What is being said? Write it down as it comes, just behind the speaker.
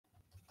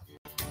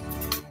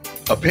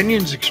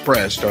Opinions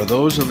expressed are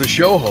those of the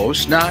show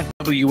hosts, not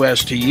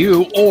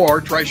WSTU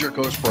or Treasure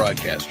Coast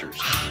Broadcasters.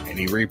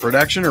 Any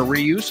reproduction or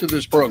reuse of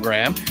this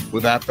program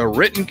without the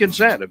written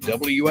consent of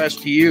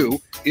WSTU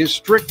is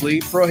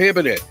strictly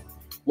prohibited.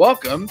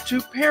 Welcome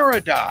to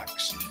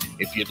Paradox.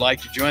 If you'd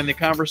like to join the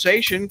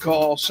conversation,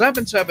 call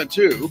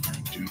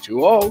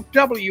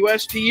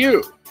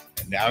 772-220-WSTU.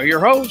 And now your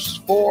hosts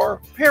for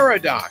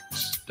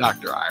Paradox,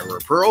 Dr. Ira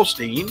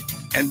Pearlstine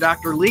and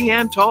Dr.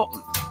 Leighan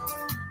Talton.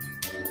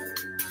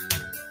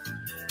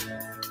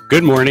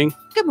 Good morning.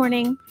 Good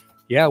morning.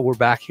 Yeah, we're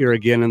back here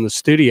again in the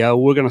studio.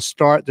 We're going to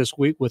start this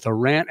week with a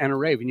rant and a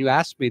rave. And you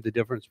asked me the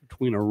difference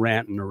between a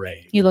rant and a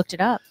rave. You looked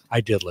it up.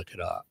 I did look it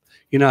up.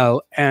 You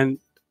know, and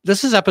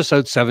this is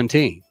episode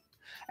 17.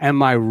 And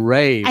my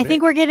rave. I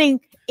think we're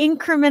getting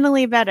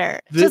incrementally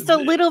better. Just a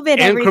little bit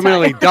every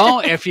incrementally.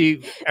 time.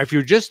 If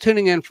you're just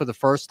tuning in for the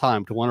first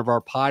time to one of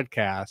our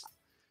podcasts,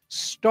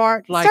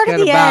 start at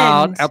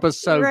about end.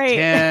 episode Right.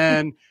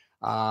 10.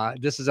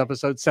 This is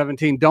episode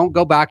 17. Don't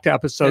go back to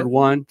episode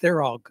 1.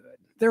 They're all good.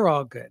 They're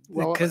all good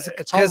Well, because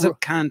it's all of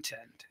content.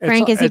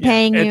 Frank, is he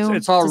paying you?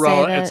 It's all to say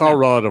relative. It's that? all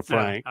relative,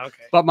 Frank. No,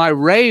 okay. But my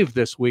rave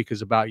this week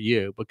is about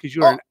you because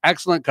you are an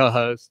excellent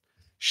co-host.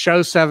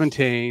 Show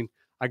 17.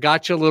 I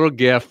got you a little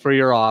gift for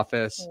your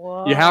office.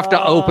 Whoa. You have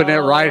to open it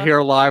right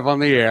here live on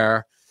the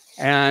air,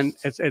 and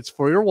it's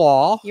for your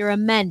wall. You're a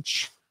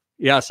mensch.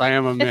 Yes, I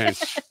am a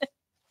mensch,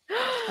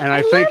 and I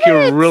love think it.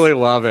 you'll really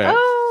love it.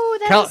 Oh,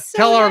 that's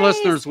Tell our nice.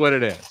 listeners what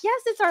it is.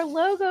 Yes, it's our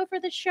logo for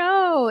the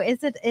show.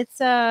 It's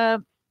a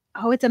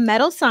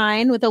metal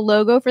sign with a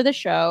logo for the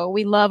show.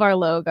 We love our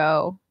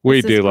logo.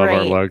 We This do is love our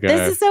great. logo.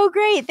 This is so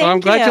great. Thank Well,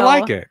 I'm glad you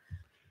like it.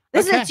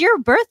 Okay. It's your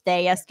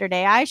birthday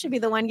yesterday. I should be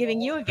the one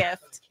giving you a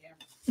gift.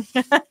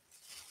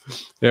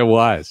 It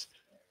was.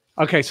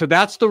 Okay, so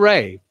that's the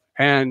rave.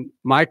 And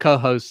my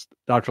co-host,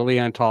 Dr.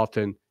 Leighan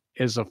Talton,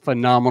 is a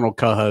phenomenal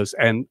co-host,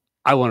 and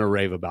I want to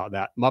rave about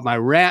that. But my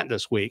rant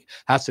this week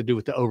has to do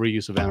with the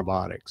overuse of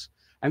antibiotics.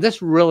 And this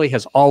really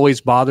has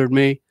always bothered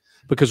me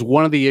because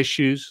one of the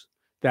issues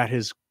that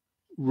has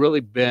really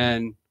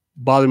been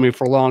bothering me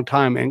for a long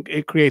time, and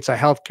it creates a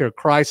healthcare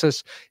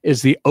crisis,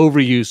 is the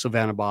overuse of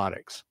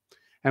antibiotics.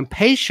 And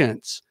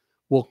patients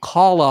will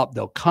call up,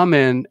 they'll come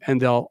in,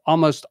 and they'll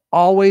almost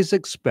always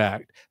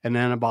expect an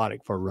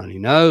antibiotic for a runny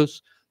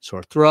nose,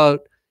 sore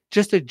throat,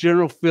 just a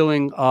general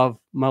feeling of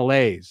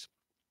malaise.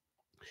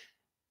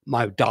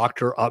 My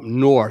doctor up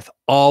north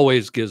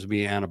always gives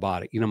me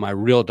antibiotic, my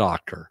real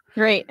doctor.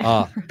 Great.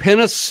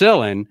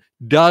 Penicillin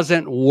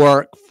doesn't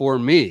work for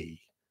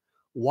me.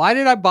 Why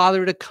did I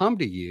bother to come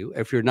to you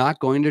if you're not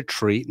going to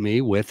treat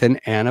me with an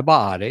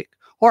antibiotic?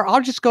 Or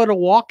I'll just go to a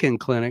walk-in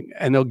clinic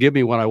and they'll give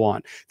me what I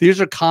want. These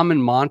are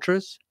common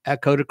mantras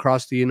echoed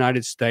across the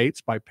United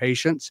States by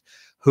patients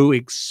who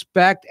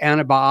expect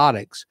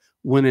antibiotics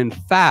when in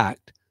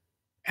fact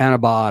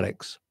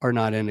antibiotics are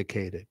not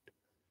indicated.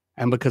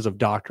 And because of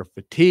doctor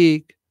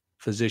fatigue,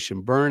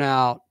 physician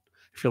burnout,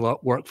 if you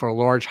work for a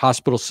large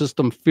hospital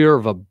system, fear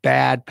of a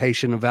bad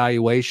patient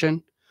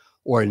evaluation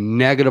or a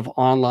negative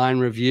online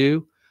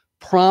review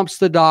prompts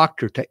the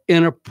doctor to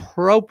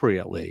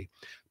inappropriately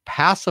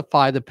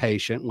pacify the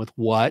patient with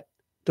what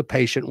the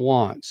patient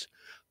wants.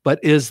 But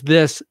is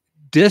this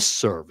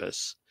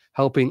disservice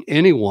helping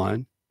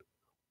anyone,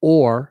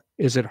 or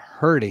is it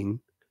hurting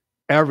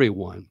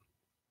everyone?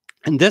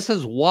 And this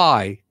is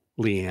why,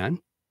 Leighan,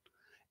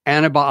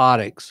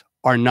 antibiotics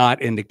are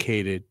not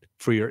indicated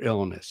for your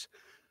illness.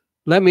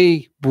 Let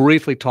me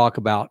briefly talk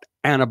about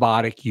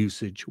antibiotic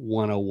usage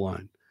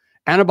 101.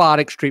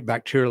 Antibiotics treat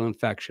bacterial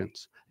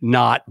infections,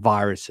 not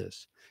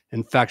viruses.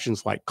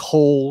 Infections like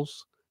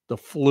colds, the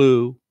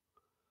flu,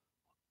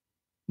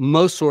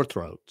 most sore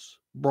throats,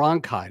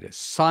 bronchitis,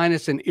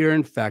 sinus and ear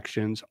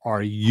infections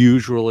are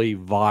usually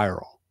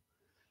viral.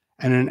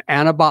 And an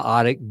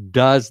antibiotic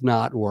does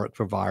not work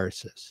for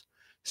viruses.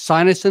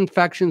 Sinus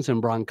infections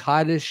and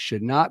bronchitis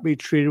should not be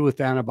treated with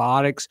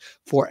antibiotics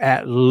for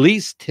at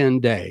least 10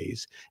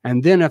 days.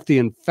 And then if the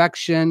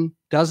infection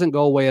doesn't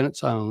go away on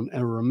its own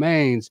and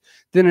remains,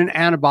 then an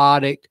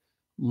antibiotic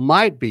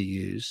might be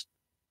used,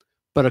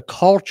 but a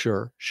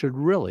culture should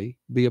really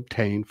be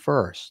obtained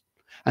first.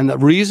 And the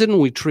reason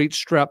we treat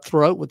strep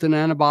throat with an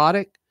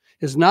antibiotic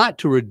is not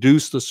to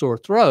reduce the sore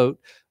throat.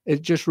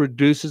 It just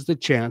reduces the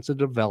chance of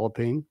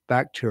developing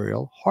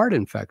bacterial heart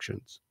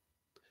infections.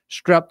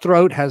 Strep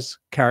throat has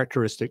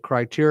characteristic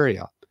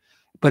criteria,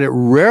 but it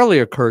rarely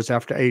occurs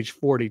after age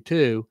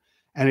 42,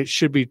 and it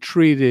should be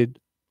treated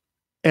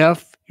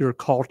if your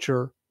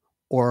culture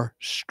or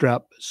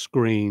strep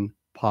screen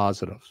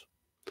positive.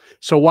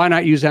 So why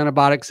not use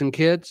antibiotics in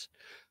kids?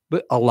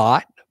 But a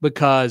lot,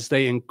 because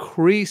they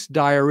increase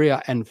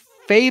diarrhea and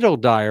fatal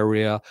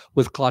diarrhea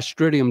with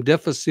Clostridium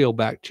difficile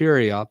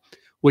bacteria,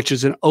 which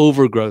is an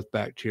overgrowth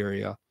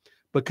bacteria,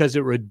 because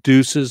it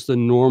reduces the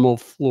normal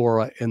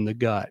flora in the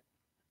gut.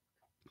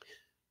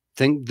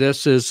 Think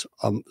this is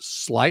a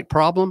slight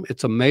problem?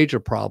 It's a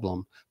major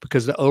problem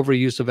because the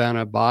overuse of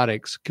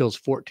antibiotics kills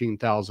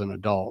 14,000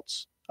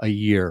 adults a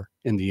year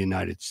in the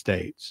United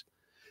States.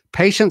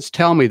 patients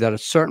tell me that a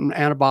certain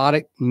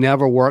antibiotic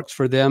never works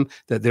for them,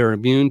 that they're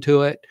immune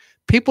to it.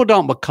 People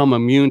don't become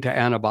immune to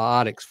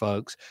antibiotics,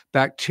 folks.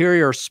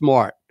 Bacteria are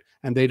smart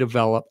and they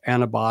develop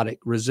antibiotic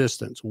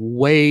resistance,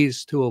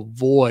 ways to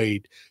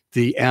avoid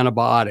the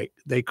antibiotic.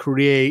 They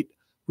create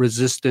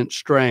resistant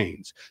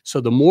strains. So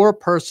the more a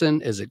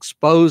person is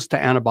exposed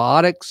to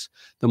antibiotics,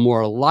 the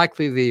more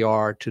likely they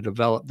are to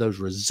develop those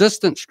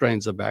resistant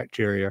strains of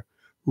bacteria,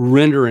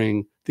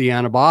 rendering the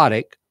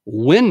antibiotic,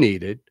 when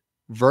needed,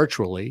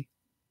 virtually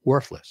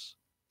worthless.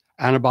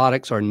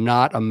 Antibiotics are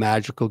not a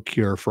magical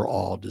cure for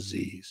all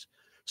disease.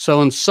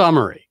 So in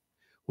summary,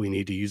 we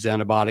need to use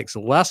antibiotics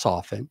less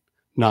often,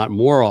 not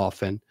more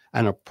often,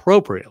 and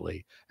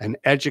appropriately, and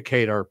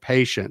educate our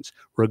patients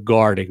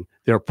regarding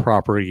their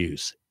proper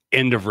use.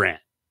 End of rant.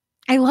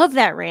 I love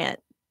that rant.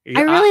 Yeah,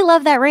 I really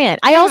love that rant.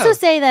 I also Yeah.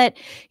 say that,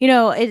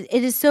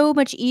 it is so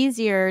much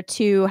easier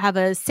to have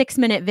a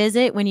 6-minute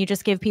visit when you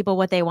just give people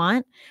what they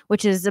want,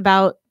 which is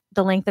about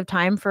the length of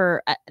time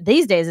for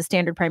these days a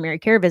standard primary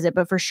care visit,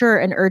 but for sure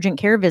an urgent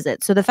care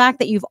visit. So the fact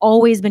that you've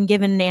always been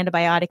given an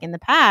antibiotic in the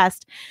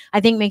past, I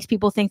think makes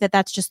people think that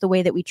that's just the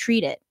way that we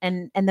treat it.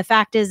 And the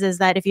fact is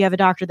that if you have a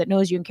doctor that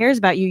knows you and cares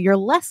about you, you're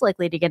less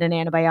likely to get an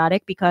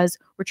antibiotic because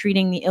we're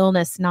treating the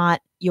illness,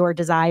 not your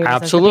desires.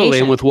 Absolutely.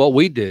 And with what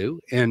we do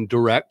in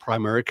direct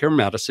primary care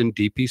medicine,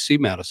 DPC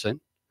medicine,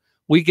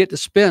 we get to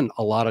spend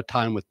a lot of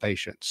time with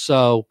patients.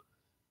 So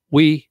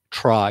we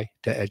try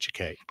to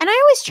educate. And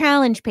I always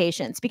challenge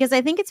patients because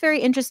I think it's very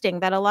interesting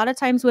that a lot of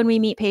times when we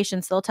meet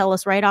patients, they'll tell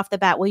us right off the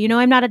bat, well,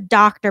 I'm not a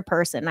doctor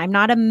person. I'm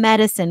not a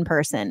medicine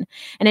person.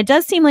 And it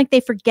does seem like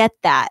they forget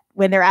that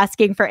when they're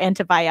asking for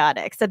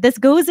antibiotics, that this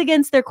goes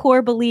against their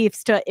core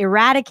beliefs to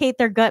eradicate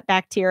their gut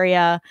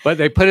bacteria. But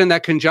they put in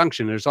that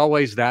conjunction. There's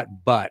always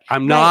that but.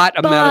 I'm not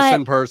a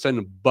medicine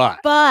person, but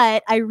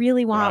I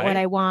really want what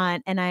I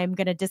want. And I'm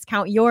going to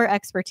discount your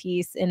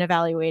expertise in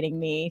evaluating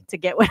me to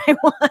get what I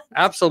want.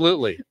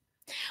 Absolutely.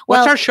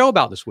 What's our show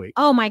about this week?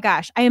 Oh my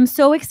gosh. I am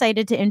so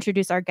excited to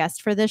introduce our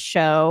guest for this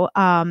show.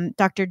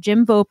 Dr.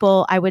 Jim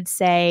Vopal, I would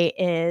say,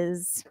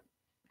 is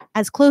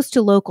as close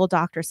to local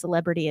doctor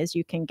celebrity as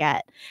you can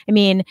get. I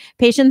mean,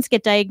 patients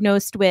get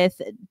diagnosed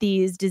with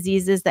these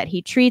diseases that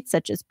he treats,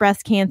 such as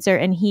breast cancer,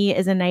 and he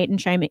is a knight in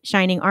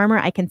shining armor.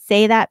 I can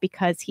say that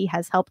because he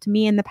has helped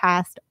me in the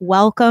past.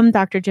 Welcome,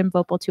 Dr. Jim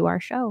Vopal, to our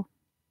show.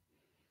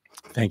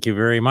 Thank you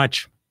very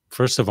much.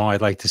 First of all,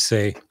 I'd like to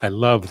say I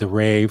love the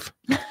rave,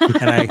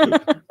 and I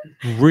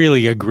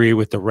really agree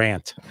with the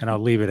rant, and I'll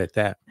leave it at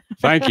that.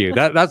 Thank you.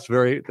 That's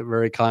very,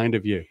 very kind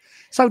of you.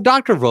 So,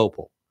 Dr.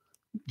 Vopal,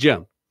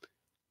 Jim,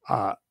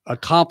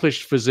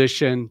 accomplished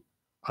physician,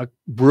 a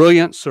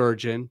brilliant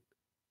surgeon,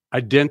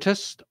 a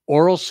dentist,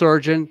 oral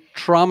surgeon,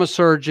 trauma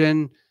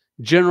surgeon,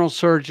 general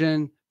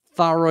surgeon,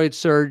 thyroid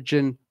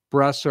surgeon,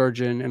 breast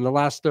surgeon. In the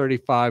last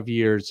 35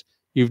 years,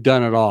 you've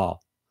done it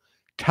all.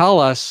 Tell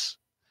us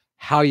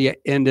how you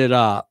ended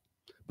up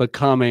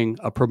becoming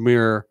a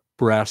premier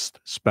breast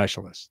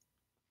specialist.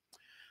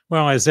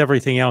 Well, as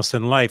everything else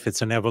in life,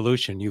 it's an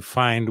evolution. You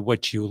find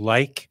what you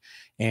like,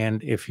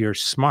 and if you're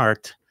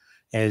smart,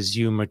 as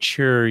you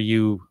mature,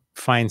 you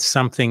find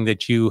something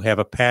that you have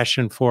a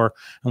passion for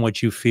and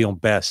what you feel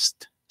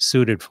best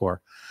suited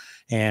for.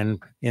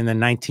 And in the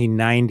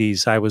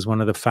 1990s, I was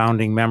one of the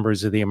founding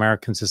members of the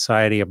American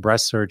Society of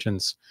Breast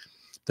Surgeons.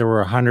 There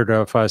were 100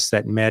 of us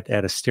that met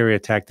at a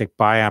stereotactic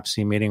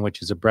biopsy meeting,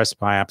 which is a breast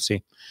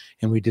biopsy.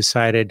 And we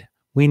decided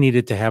we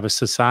needed to have a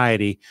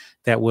society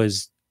that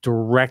was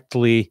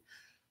directly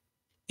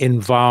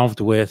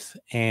involved with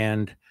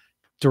and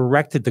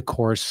directed the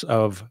course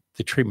of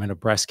the treatment of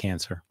breast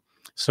cancer.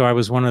 So I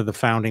was one of the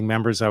founding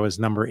members. I was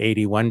number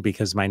 81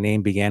 because my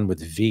name began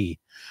with V.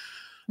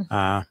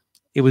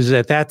 It was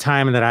at that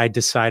time that I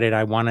decided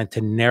I wanted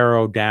to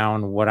narrow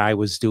down what I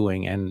was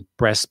doing, and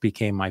breast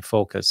became my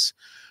focus.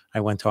 I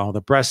went to all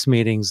the breast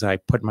meetings. I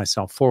put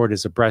myself forward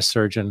as a breast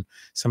surgeon.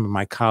 Some of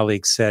my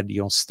colleagues said,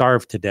 you'll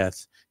starve to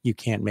death. You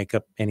can't make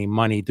up any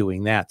money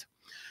doing that.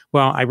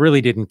 Well, I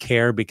really didn't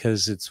care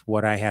because it's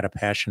what I had a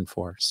passion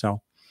for.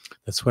 So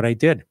that's what I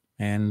did.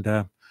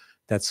 And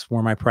that's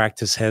where my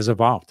practice has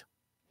evolved.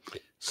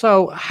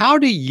 So how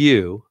do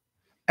you,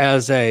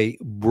 as a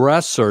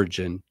breast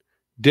surgeon,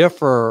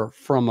 differ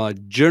from a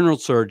general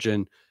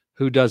surgeon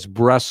who does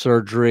breast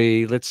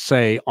surgery, let's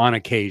say, on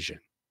occasion?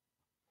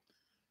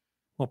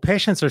 Well,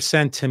 patients are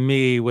sent to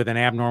me with an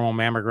abnormal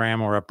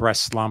mammogram or a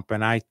breast lump,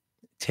 and I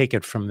take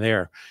it from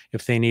there.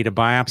 If they need a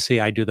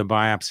biopsy, I do the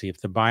biopsy.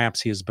 If the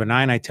biopsy is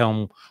benign, I tell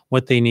them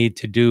what they need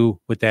to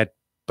do with that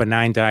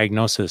benign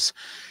diagnosis.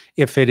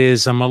 If it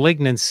is a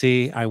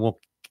malignancy, I will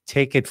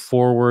take it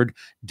forward,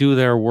 do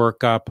their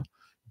workup,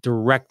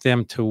 direct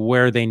them to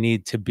where they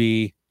need to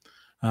be.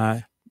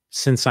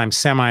 Since I'm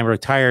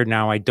semi-retired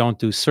now, I don't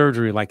do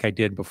surgery like I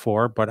did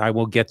before, but I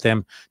will get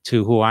them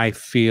to who I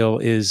feel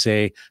is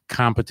a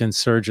competent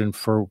surgeon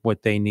for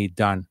what they need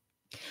done.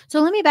 So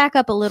let me back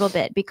up a little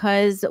bit,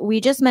 because we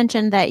just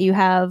mentioned that you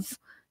have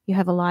You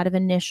have a lot of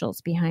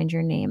initials behind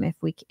your name,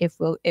 if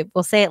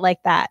we'll say it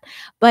like that.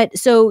 But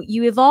so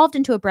you evolved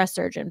into a breast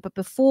surgeon, but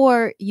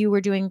before you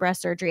were doing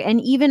breast surgery, and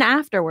even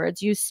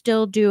afterwards, you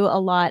still do a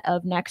lot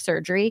of neck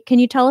surgery. Can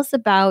you tell us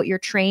about your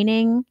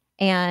training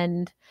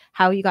and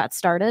how you got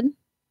started?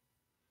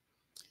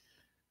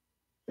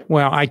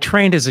 Well, I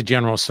trained as a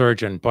general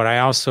surgeon, but I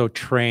also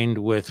trained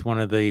with one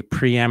of the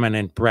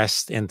preeminent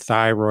breast and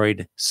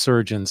thyroid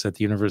surgeons at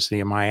the University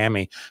of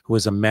Miami, who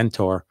was a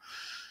mentor.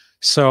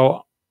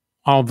 So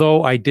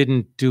although I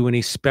didn't do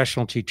any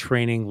specialty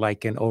training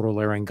like an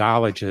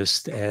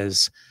otolaryngologist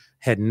as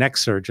head and neck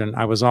surgeon,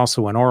 I was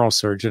also an oral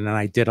surgeon, and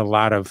I did a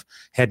lot of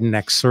head and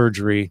neck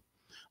surgery,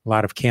 a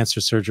lot of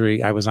cancer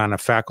surgery. I was on a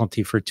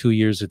faculty for 2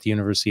 years at the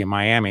University of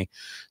Miami.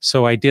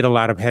 So I did a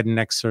lot of head and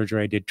neck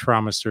surgery. I did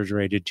trauma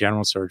surgery. I did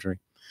general surgery.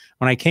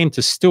 When I came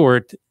to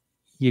Stewart,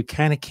 you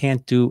kind of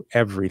can't do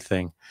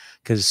everything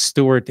because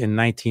Stewart in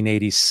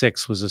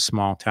 1986 was a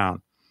small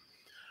town.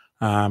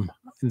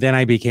 Then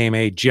I became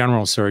a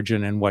general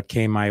surgeon, and what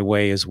came my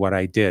way is what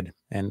I did.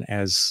 And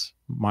as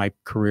my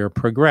career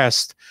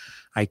progressed,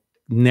 I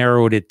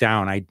narrowed it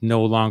down. I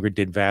no longer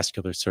did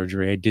vascular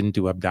surgery. I didn't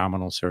do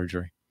abdominal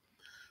surgery.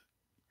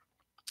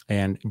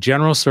 And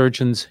general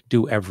surgeons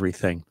do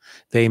everything.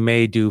 They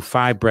may do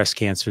 5 breast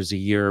cancers a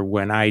year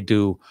when I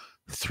do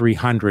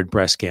 300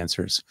 breast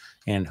cancers.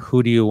 And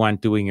who do you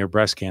want doing your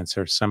breast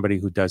cancer? Somebody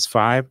who does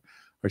 5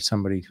 or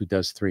somebody who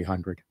does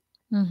 300?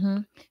 Mm-hmm.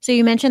 So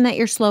you mentioned that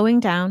you're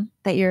slowing down,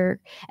 that you're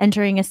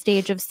entering a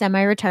stage of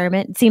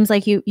semi-retirement. It seems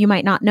like you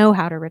might not know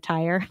how to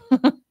retire.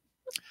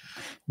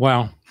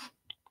 Well,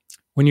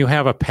 when you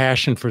have a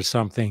passion for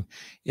something,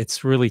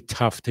 it's really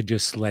tough to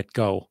just let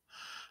go.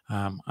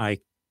 I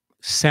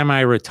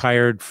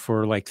semi-retired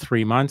for like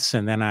 3 months,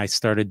 and then I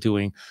started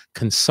doing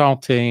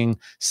consulting,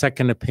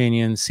 second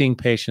opinion, seeing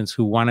patients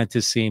who wanted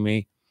to see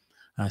me,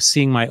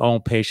 seeing my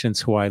own patients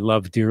who I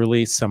love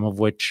dearly, some of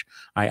which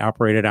I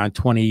operated on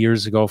 20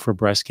 years ago for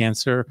breast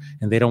cancer,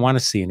 and they don't want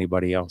to see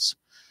anybody else.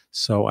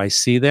 So I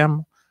see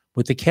them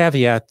with the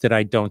caveat that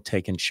I don't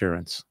take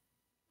insurance.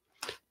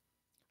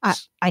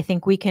 I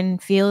think we can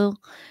feel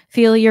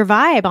your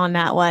vibe on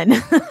that one.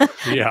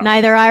 Yeah.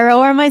 Neither Ira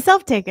or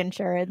myself take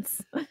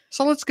insurance.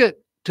 So let's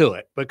get to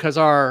it, because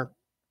our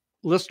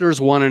listeners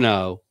want to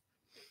know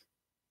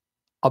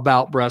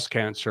about breast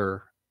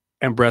cancer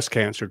and breast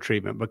cancer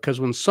treatment. Because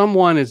when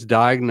someone is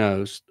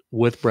diagnosed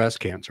with breast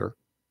cancer,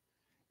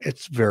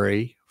 it's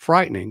very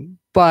frightening.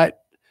 But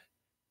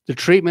the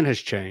treatment has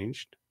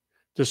changed.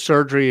 The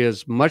surgery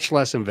is much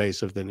less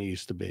invasive than it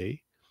used to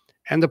be.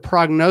 And the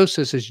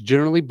prognosis is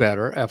generally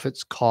better if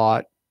it's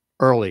caught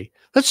early.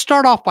 Let's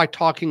start off by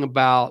talking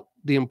about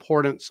the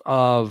importance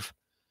of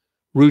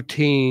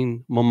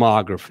routine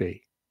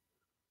mammography.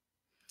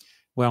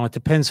 Well, it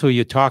depends who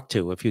you talk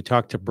to. If you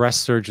talk to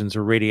breast surgeons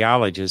or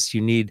radiologists,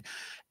 you need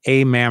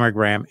a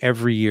mammogram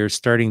every year,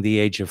 starting the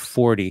age of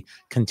 40,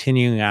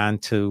 continuing on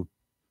to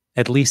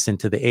at least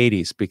into the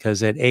 80s,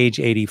 because at age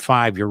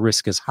 85, your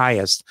risk is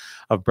highest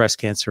of breast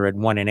cancer at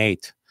 1 in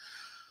 8.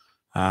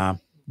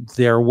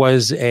 There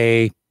was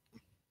a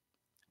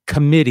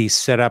committee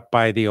set up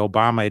by the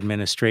Obama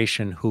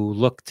administration who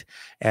looked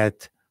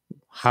at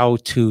how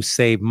to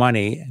save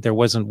money. There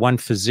wasn't one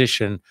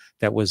physician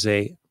that was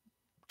a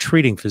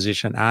treating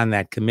physician on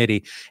that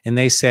committee. And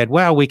they said,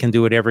 well, we can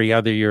do it every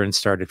other year and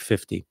start at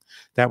 50.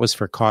 That was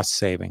for cost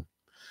saving.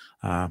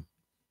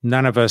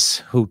 None of us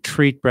who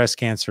treat breast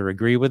cancer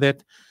agree with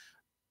it,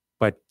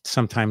 but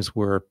sometimes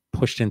we're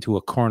pushed into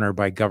a corner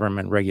by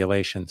government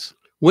regulations.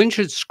 When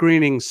should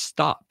screening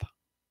stop?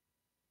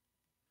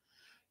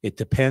 It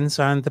depends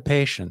on the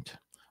patient.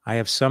 I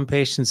have some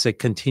patients that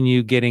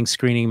continue getting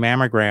screening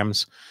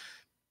mammograms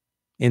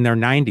in their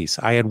 90s.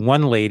 I had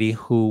one lady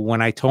who,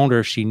 when I told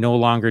her she no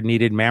longer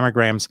needed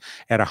mammograms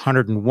at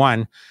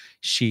 101,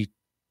 she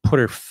put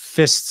her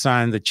fists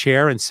on the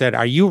chair and said,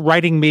 "Are you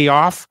writing me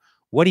off?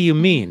 What do you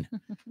mean?"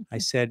 I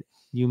said,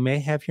 "You may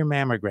have your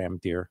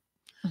mammogram, dear."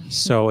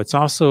 So it's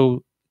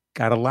also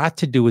got a lot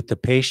to do with the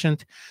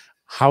patient,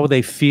 how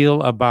they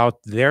feel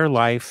about their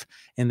life,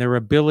 and their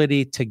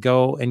ability to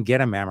go and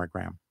get a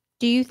mammogram.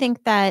 Do you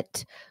think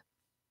that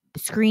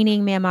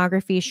screening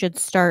mammography should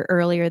start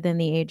earlier than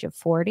the age of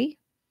 40?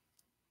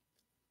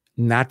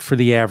 Not for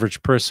the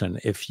average person.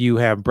 If you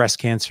have breast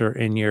cancer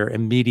in your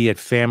immediate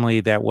family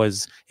that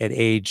was at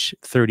age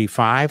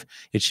 35,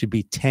 it should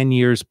be 10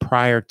 years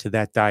prior to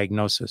that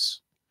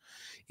diagnosis.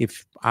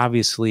 If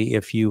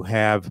you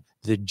have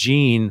the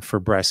gene for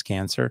breast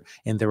cancer,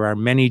 and there are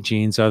many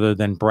genes other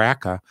than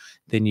BRCA,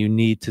 then you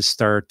need to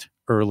start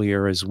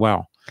earlier as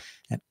well.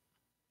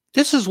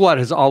 This is what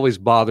has always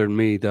bothered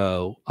me,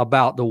 though,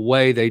 about the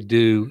way they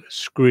do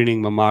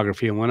screening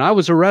mammography. And when I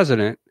was a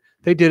resident,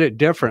 they did it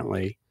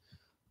differently,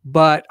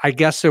 but I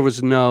guess there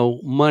was no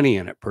money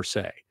in it per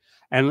se.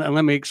 And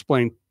let me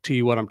explain to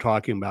you what I'm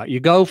talking about. You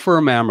go for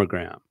a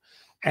mammogram,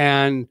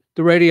 and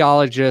the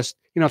radiologist,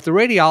 if the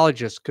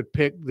radiologist could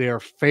pick their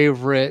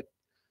favorite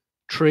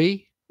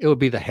tree, it would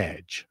be the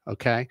hedge,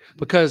 okay?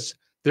 Because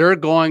they're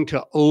going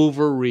to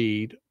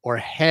overread or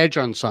hedge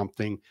on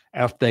something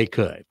if they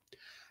could.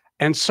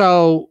 And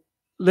so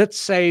let's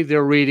say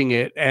they're reading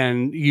it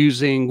and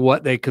using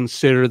what they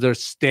consider their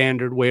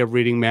standard way of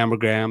reading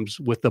mammograms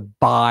with the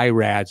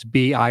BIRADS,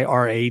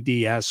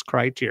 BIRADS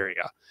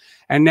criteria.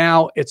 And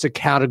now it's a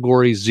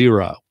category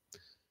 0,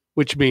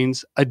 which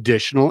means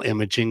additional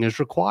imaging is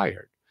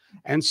required.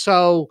 And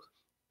so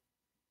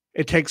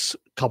it takes a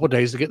couple of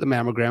days to get the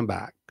mammogram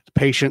back. The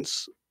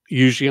patient's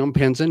usually on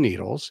pins and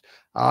needles.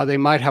 They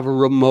might have a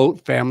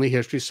remote family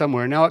history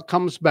somewhere. Now it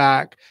comes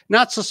back,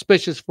 not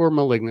suspicious for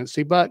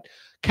malignancy, but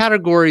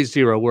category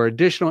 0, where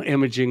additional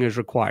imaging is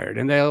required.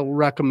 And they'll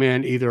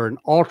recommend either an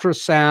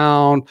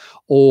ultrasound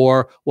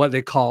or what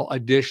they call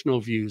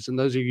additional views. And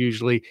those are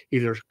usually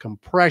either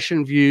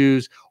compression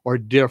views or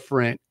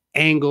different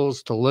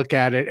angles to look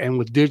at it. And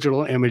with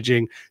digital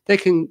imaging, they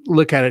can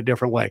look at it a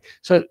different way.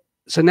 So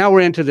now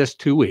we're into this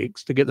 2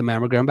 weeks to get the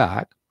mammogram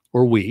back,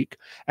 or week.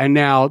 And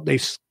now they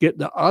get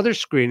the other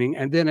screening,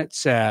 and then it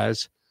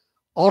says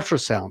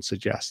ultrasound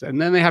suggested.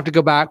 And then they have to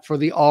go back for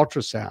the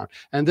ultrasound.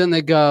 And then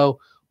they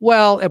go,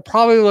 well, it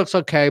probably looks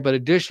okay, but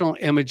additional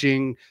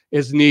imaging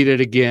is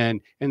needed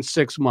again in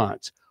 6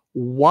 months.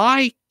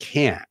 Why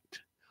can't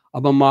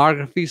a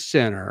mammography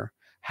center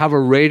have a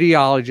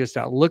radiologist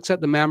that looks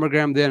at the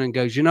mammogram then and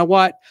goes, you know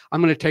what?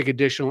 I'm going to take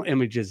additional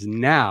images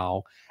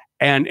now.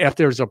 And if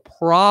there's a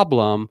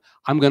problem,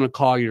 I'm going to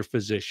call your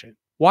physician.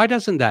 Why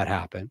doesn't that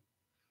happen?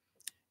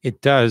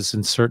 It does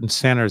in certain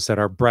centers that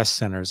are breast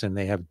centers, and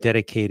they have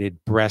dedicated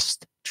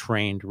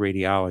breast-trained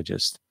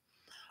radiologists.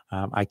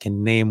 I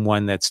can name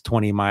one that's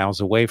 20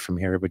 miles away from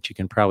here, but you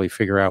can probably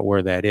figure out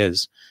where that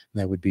is.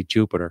 And that would be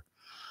Jupiter.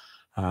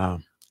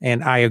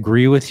 And I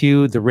agree with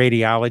you. The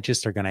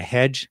radiologists are going to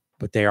hedge,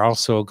 but they're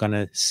also going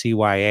to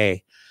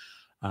CYA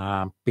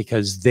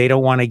because they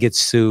don't want to get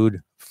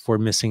sued for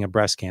missing a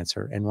breast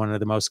cancer. And one of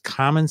the most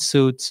common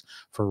suits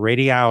for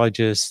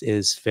radiologists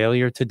is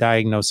failure to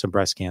diagnose a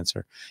breast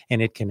cancer.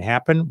 And it can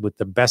happen with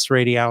the best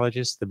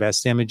radiologists, the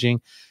best imaging.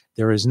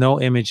 There is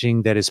no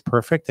imaging that is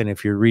perfect. And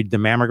if you read the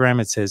mammogram,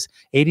 it says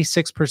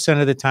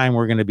 86% of the time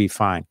we're going to be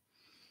fine.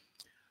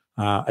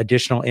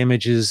 Additional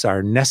images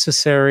are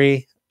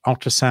necessary.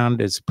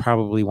 Ultrasound is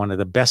probably one of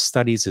the best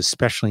studies,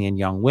 especially in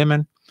young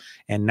women.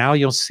 And now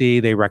you'll see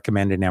they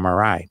recommend an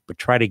MRI, but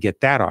try to get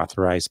that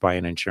authorized by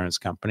an insurance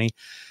company.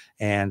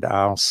 And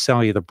I'll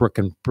sell you the brick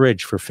and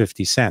bridge for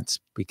 50 cents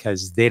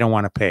because they don't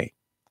want to pay.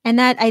 And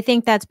I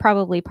think that's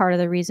probably part of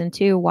the reason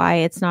too, why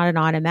it's not an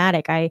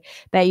automatic. I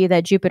bet you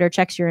that Jupiter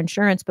checks your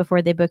insurance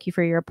before they book you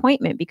for your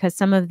appointment, because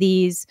some of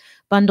these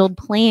bundled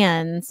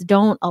plans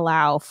don't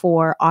allow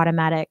for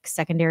automatic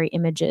secondary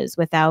images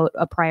without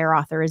a prior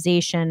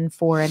authorization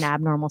for an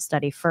abnormal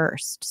study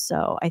first.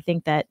 So I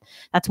think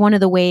that's one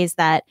of the ways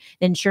that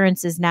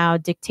insurance is now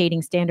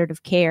dictating standard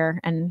of care,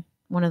 and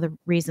one of the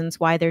reasons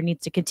why there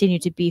needs to continue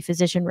to be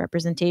physician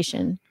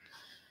representation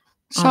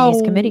on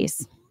these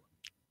committees.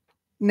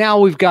 Now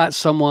we've got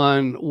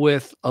someone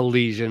with a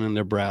lesion in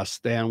their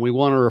breast, and we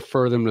want to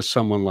refer them to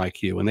someone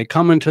like you. And they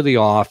come into the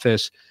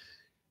office.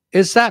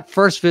 Is that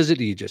first visit,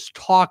 do you just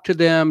talk to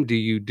them? Do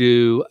you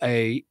do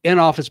a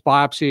in-office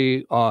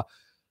biopsy?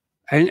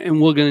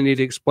 And we're going to need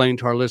to explain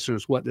to our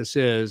listeners what this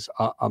is.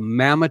 A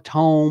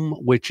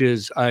mammatome, which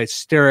is a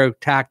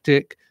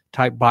stereotactic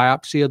type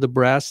biopsy of the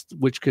breast,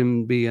 which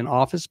can be an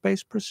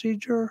office-based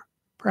procedure,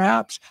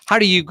 perhaps. How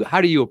do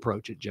you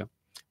approach it, Jim?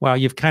 Well,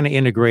 you've kind of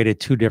integrated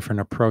two different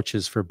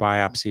approaches for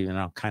biopsy, and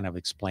I'll kind of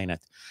explain it.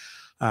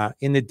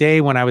 In the day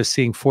when I was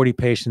seeing 40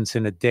 patients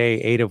in a day,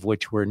 8 of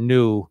which were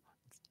new,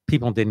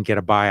 people didn't get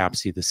a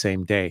biopsy the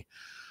same day.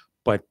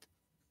 But,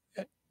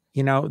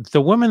 you know,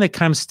 the woman that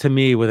comes to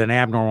me with an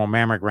abnormal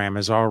mammogram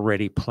is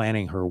already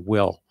planning her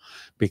will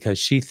because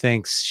she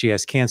thinks she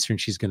has cancer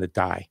and she's going to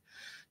die.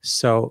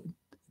 So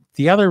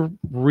the other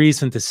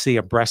reason to see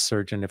a breast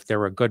surgeon, if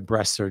they're a good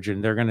breast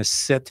surgeon, they're going to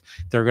sit,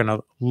 they're going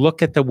to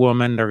look at the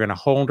woman, they're going to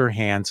hold her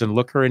hands and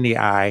look her in the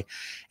eye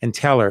and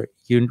tell her,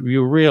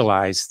 you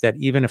realize that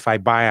even if I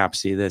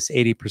biopsy this,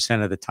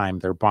 80% of the time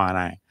they're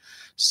benign.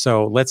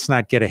 So let's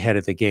not get ahead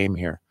of the game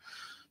here.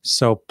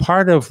 So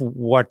part of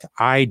what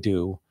I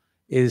do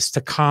is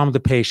to calm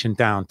the patient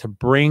down, to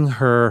bring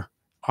her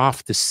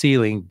off the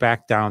ceiling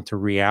back down to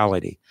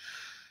reality.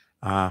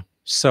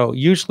 So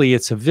usually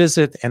it's a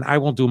visit, and I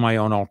will do my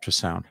own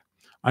ultrasound,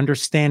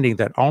 understanding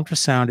that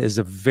ultrasound is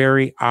a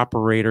very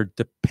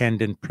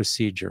operator-dependent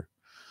procedure.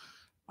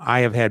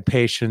 I have had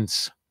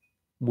patients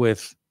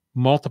with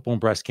multiple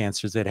breast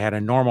cancers that had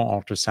a normal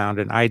ultrasound,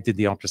 and I did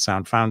the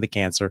ultrasound, found the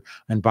cancer,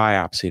 and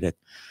biopsied it.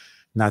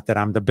 Not that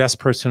I'm the best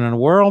person in the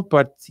world,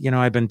 but, you know,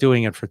 I've been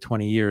doing it for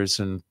 20 years,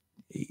 and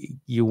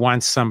you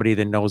want somebody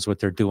that knows what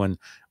they're doing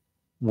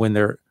when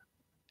they're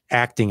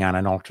acting on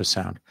an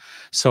ultrasound.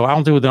 So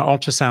I'll do the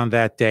ultrasound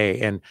that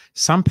day, and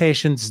some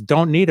patients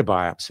don't need a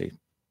biopsy.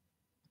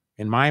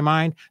 In my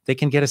mind, they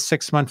can get a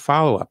 6-month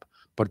follow-up,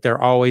 but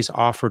they're always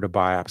offered a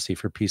biopsy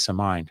for peace of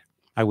mind.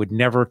 I would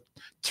never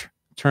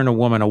turn a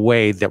woman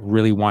away that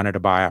really wanted a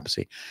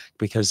biopsy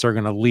because they're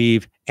going to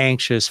leave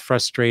anxious,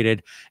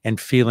 frustrated, and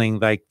feeling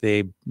like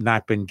they've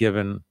not been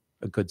given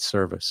a good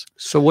service.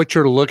 So what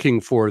you're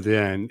looking for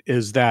then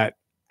is that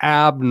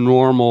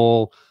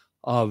abnormal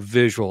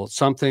visual,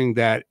 something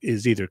that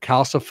is either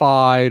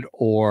calcified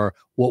or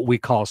what we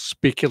call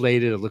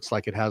spiculated. It looks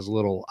like it has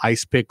little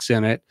ice picks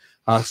in it,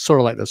 sort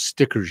of like those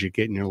stickers you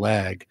get in your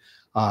leg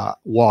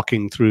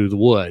walking through the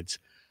woods.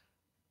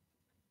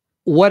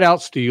 What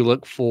else do you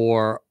look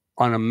for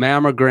on a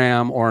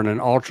mammogram or on an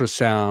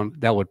ultrasound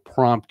that would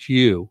prompt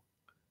you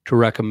to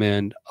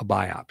recommend a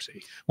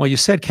biopsy? Well, you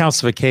said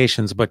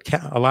calcifications, but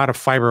a lot of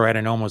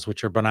fibroadenomas,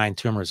 which are benign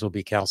tumors, will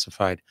be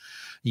calcified.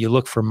 You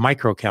look for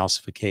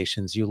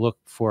microcalcifications. You look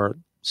for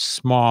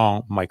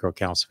small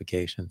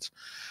microcalcifications,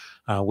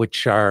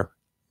 which are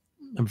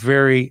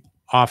very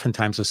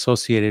oftentimes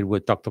associated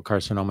with ductal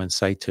carcinoma in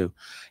situ.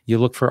 You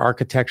look for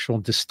architectural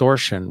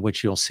distortion,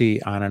 which you'll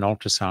see on an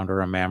ultrasound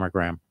or a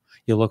mammogram.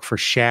 You look for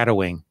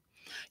shadowing.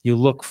 You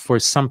look for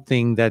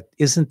something that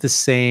isn't the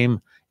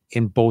same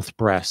in both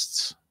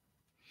breasts.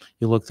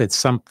 You look at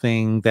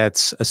something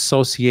that's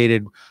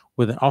associated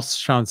with an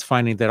ultrasound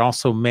finding that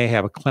also may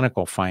have a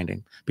clinical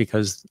finding,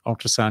 because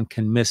ultrasound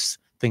can miss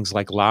things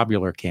like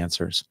lobular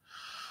cancers.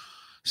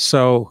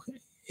 So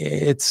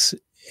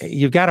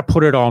you've got to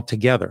put it all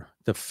together: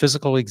 the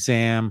physical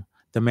exam,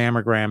 the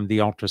mammogram, the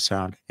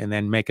ultrasound, and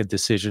then make a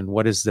decision.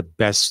 What is the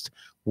best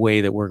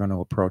way that we're going to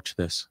approach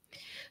this?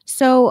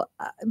 So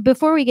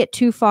before we get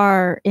too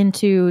far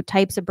into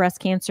types of breast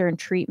cancer and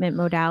treatment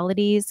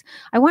modalities,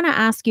 I want to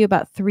ask you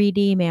about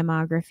 3D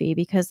mammography,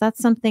 because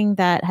that's something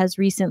that has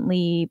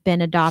recently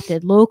been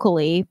adopted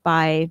locally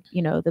by,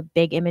 the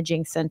big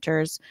imaging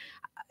centers.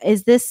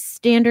 Is this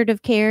standard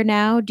of care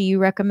now? Do you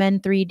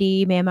recommend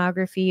 3D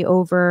mammography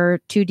over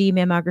 2D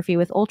mammography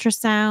with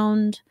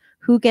ultrasound?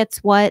 Who gets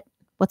what?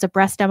 What's a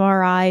breast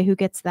MRI? Who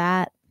gets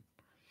that?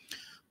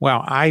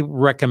 Well, I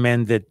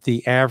recommend that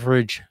the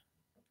average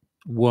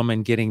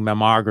woman getting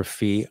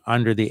mammography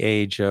under the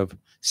age of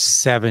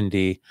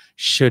 70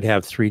 should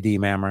have 3D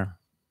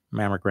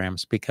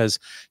mammograms, because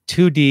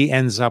 2D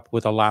ends up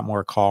with a lot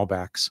more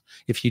callbacks.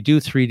 If you do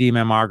 3D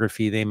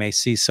mammography, they may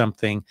see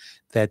something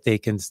that they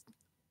can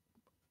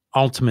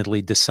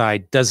ultimately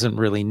decide doesn't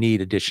really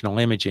need additional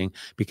imaging,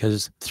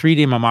 because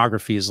 3D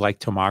mammography is like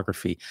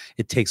tomography.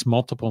 It takes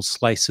multiple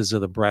slices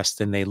of the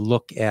breast, and they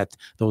look at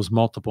those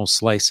multiple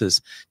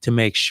slices to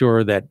make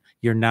sure that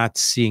you're not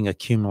seeing a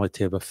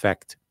cumulative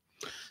effect.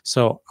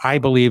 So I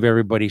believe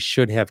everybody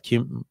should have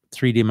 3D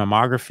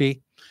mammography.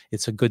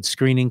 It's a good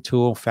screening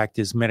tool. Fact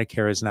is,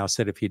 Medicare has now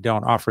said if you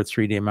don't offer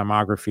 3D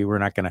mammography, we're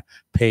not going to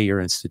pay your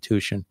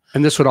institution.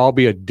 And this would all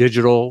be a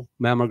digital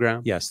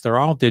mammogram? Yes, they're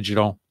all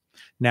digital.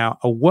 Now,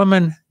 a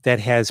woman that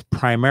has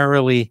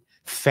primarily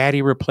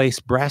fatty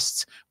replaced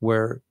breasts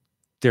where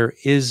there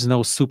is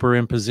no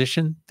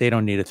superimposition, they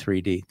don't need a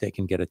 3D. They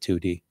can get a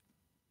 2D.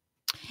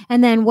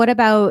 And then what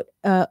about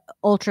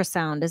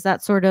ultrasound? Is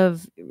that sort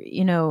of,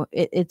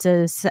 it's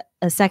a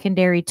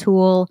secondary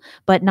tool,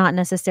 but not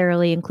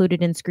necessarily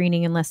included in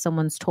screening unless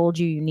someone's told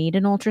you need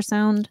an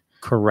ultrasound?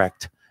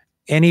 Correct.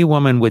 Any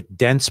woman with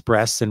dense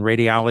breasts, and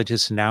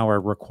radiologists now are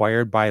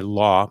required by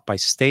law, by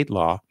state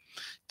law,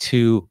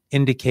 to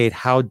indicate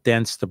how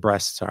dense the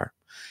breasts are.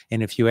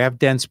 And if you have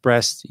dense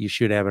breasts, you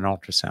should have an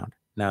ultrasound.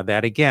 Now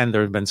that, again,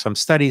 there have been some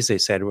studies, they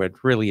said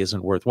it really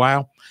isn't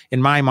worthwhile.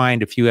 In my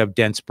mind, if you have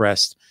dense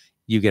breasts,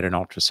 you get an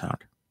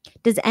ultrasound.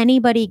 Does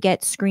anybody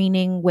get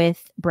screening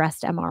with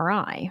breast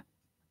MRI?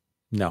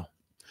 No.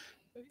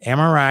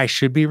 MRI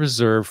should be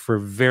reserved for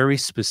very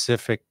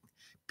specific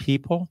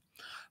people.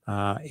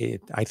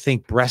 I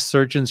think breast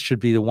surgeons should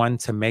be the one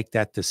to make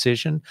that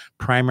decision.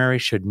 Primary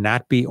should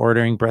not be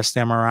ordering breast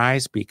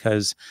MRIs,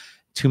 because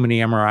too many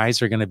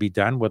MRIs are going to be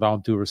done, with all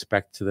due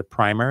respect to the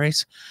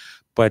primaries.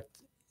 But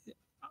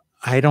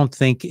I don't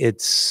think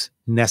it's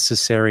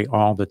necessary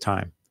all the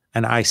time.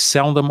 And I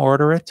seldom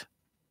order it.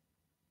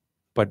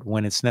 But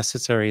when it's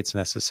necessary, it's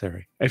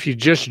necessary. If you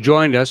just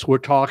joined us, we're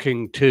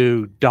talking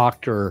to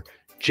Dr.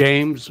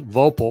 James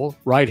Vopal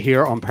right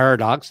here on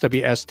Paradox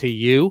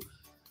WSTU.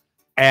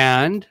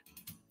 And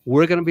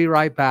we're going to be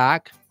right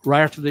back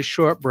right after this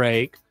short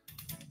break.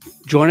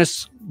 Join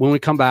us when we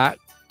come back.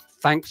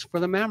 Thanks for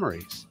the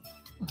memories.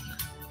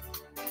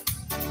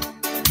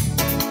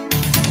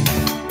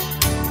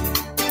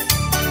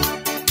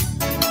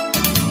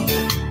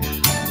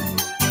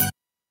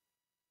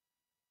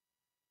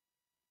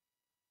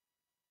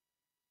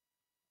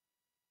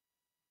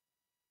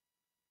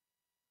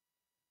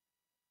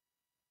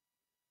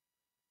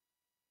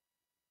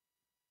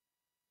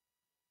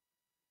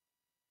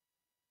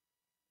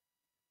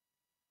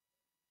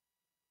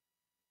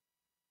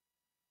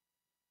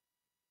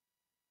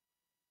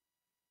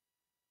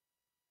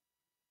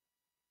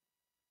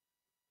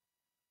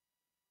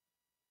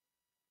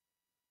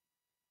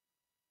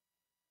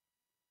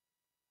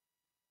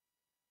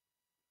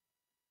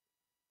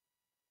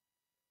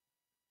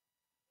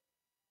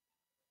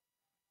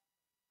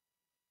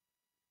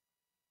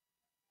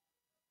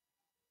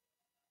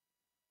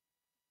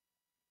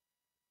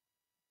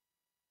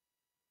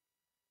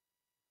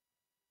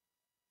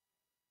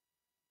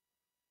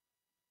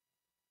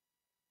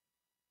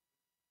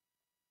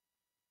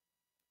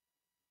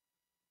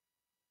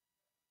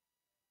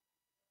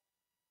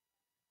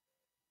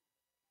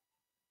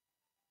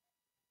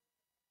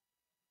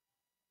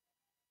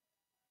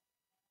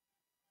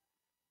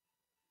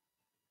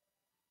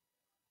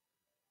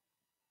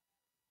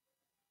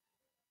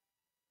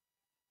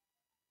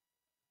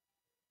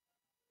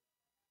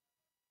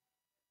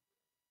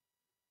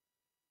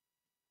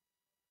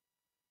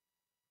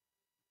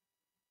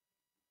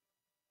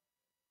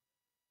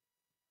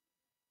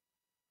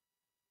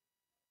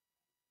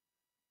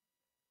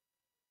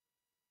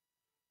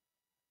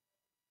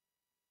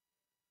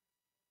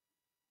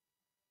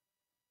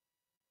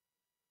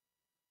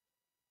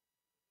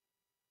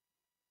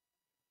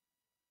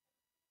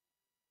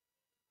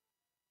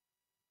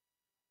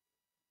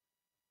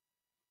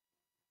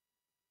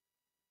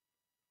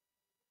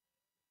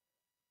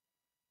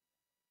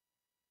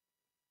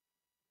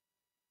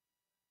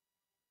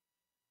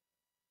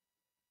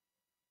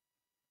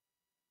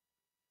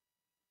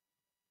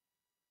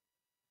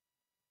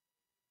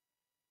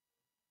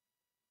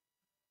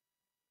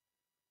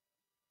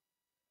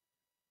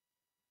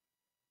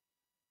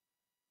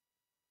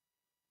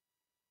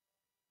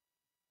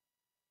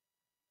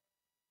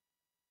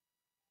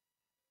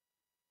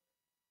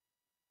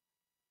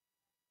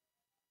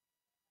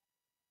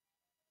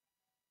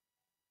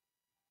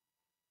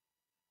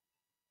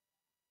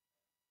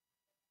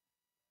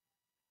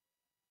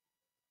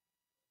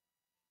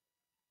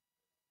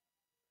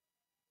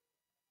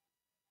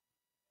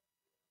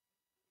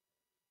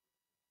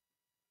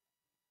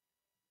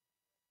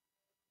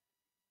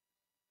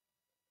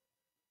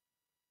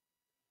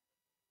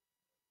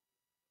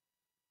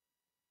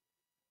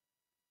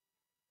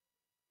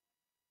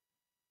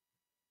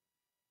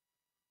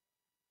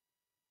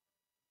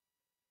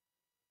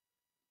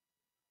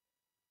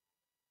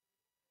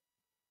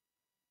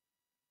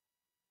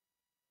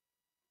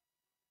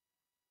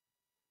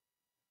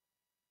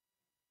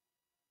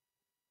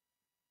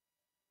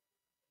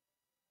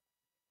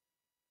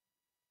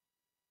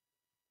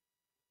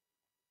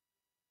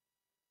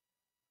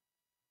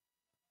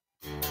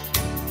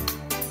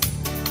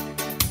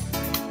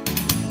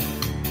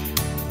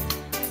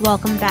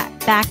 Welcome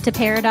back to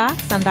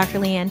Paradox. I'm Dr.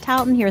 Leighan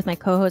Talton here with my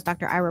co-host,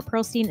 Dr. Ira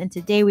Pearlstine. And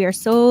today we are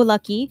so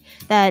lucky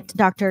that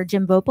Dr.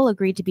 Jim Vopal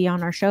agreed to be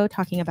on our show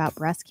talking about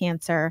breast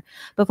cancer.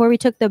 Before we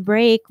took the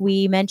break,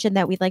 we mentioned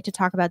that we'd like to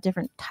talk about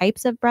different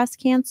types of breast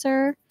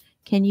cancer.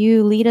 Can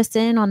you lead us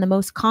in on the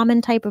most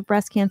common type of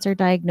breast cancer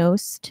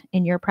diagnosed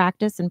in your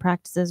practice and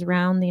practices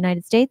around the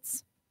United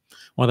States?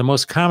 Well, the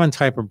most common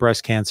type of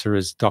breast cancer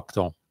is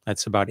ductal.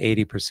 That's about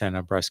 80%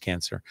 of breast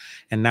cancer.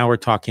 And now we're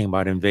talking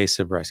about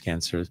invasive breast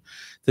cancer.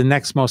 The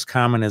next most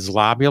common is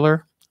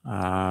lobular,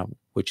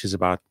 which is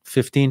about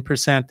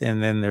 15%.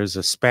 And then there's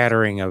a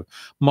spattering of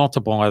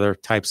multiple other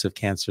types of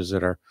cancers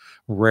that are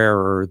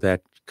rarer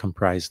that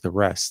comprise the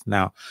rest.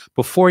 Now,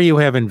 before you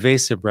have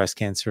invasive breast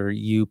cancer,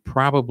 you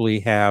probably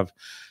have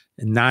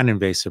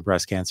non-invasive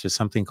breast cancer,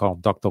 something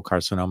called ductal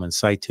carcinoma in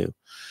situ.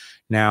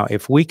 Now,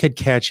 if we could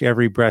catch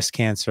every breast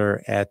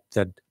cancer at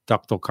the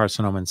ductal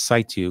carcinoma in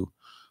situ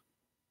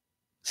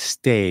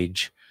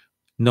stage,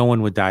 no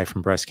one would die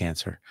from breast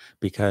cancer,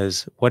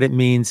 because what it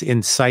means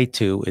in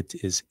situ, it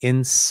is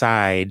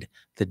inside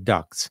the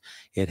ducts.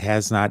 It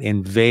has not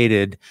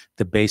invaded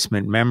the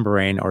basement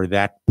membrane or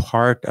that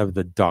part of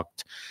the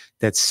duct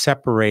that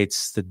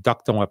separates the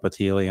ductal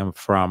epithelium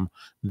from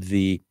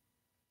the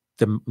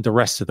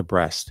rest of the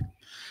breast.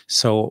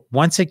 So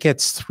once it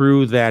gets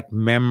through that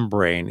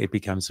membrane, it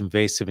becomes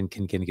invasive and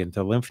can get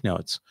into lymph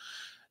nodes.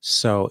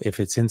 So if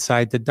it's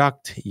inside the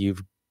duct,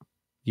 you've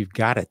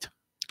got it.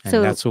 And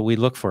So that's what we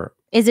look for.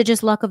 is it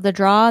just luck of the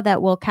draw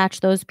that we'll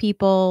catch those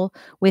people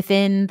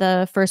within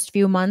the first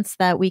few months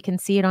that we can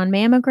see it on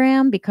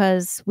mammogram?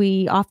 Because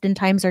we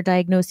oftentimes are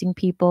diagnosing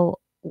people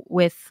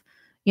with,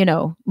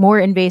 more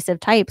invasive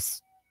types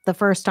the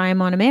first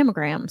time on a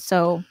mammogram.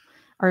 So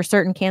are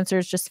certain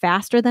cancers just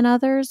faster than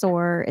others,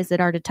 or is it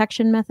our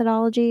detection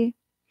methodology?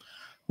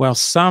 Well,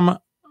 some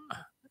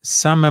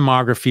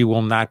mammography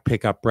will not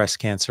pick up breast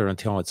cancer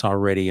until it's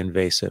already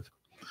invasive.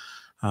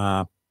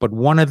 But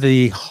one of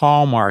the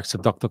hallmarks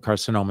of ductal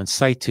carcinoma in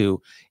situ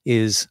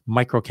is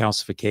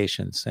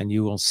microcalcifications, and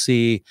you will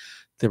see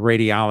the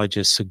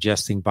radiologist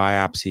suggesting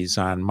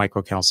biopsies on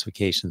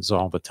microcalcifications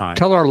all the time.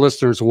 Tell our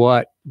listeners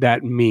what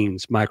that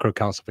means,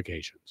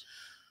 microcalcifications.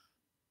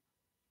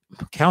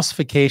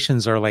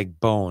 Calcifications are like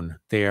bone.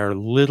 They are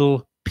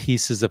little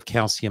pieces of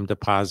calcium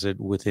deposit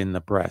within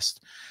the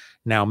breast.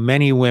 Now,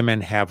 many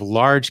women have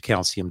large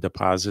calcium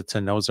deposits,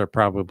 and those are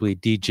probably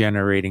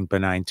degenerating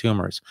benign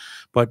tumors.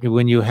 But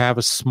when you have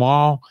a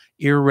small,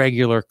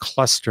 irregular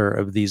cluster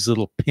of these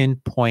little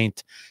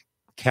pinpoint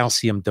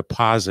calcium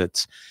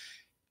deposits,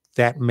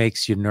 that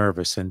makes you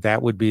nervous, and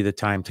that would be the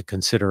time to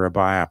consider a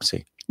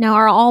biopsy. Now,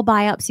 are all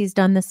biopsies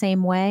done the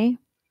same way?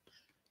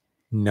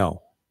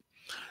 No.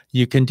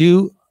 You can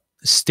do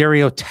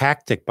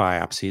stereotactic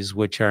biopsies,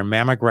 which are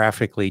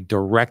mammographically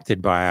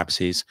directed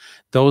biopsies.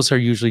 Those are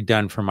usually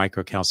done for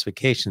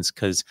microcalcifications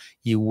because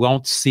you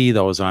won't see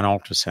those on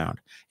ultrasound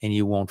and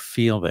you won't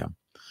feel them.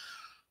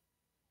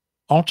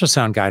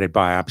 Ultrasound guided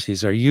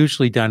biopsies are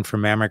usually done for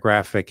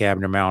mammographic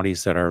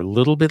abnormalities that are a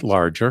little bit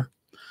larger,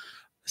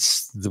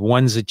 the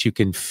ones that you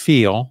can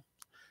feel,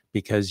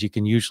 because you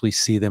can usually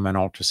see them in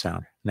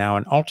ultrasound. Now,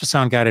 an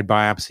ultrasound guided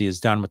biopsy is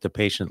done with the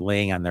patient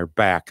laying on their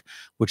back,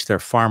 which they're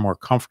far more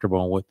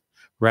comfortable with,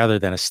 rather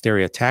than a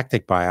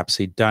stereotactic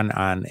biopsy done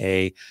on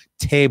a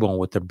table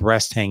with the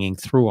breast hanging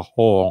through a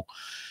hole,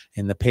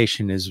 and the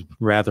patient is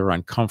rather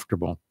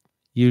uncomfortable.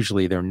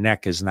 Usually their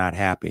neck is not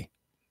happy.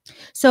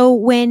 So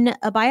when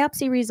a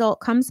biopsy result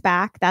comes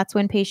back, that's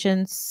when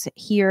patients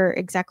hear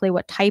exactly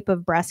what type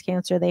of breast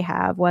cancer they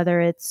have,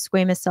 whether it's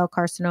squamous cell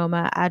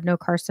carcinoma,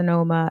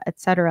 adenocarcinoma, et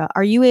cetera.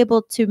 Are you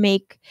able to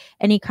make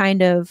any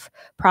kind of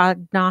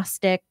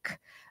prognostic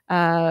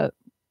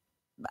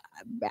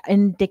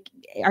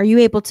are you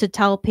able to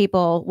tell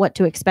people what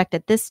to expect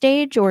at this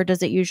stage, or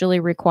does it usually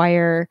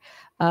require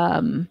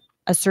a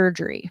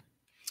surgery?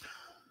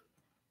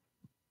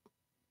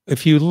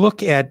 If you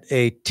look at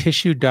a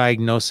tissue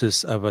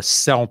diagnosis of a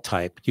cell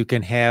type, you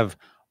can have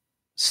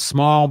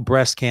small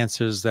breast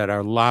cancers that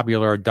are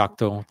lobular or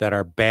ductal that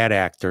are bad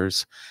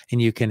actors,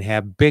 and you can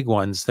have big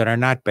ones that are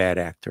not bad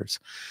actors.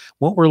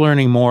 What we're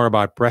learning more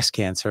about breast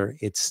cancer,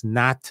 it's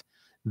not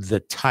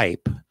the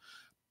type,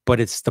 but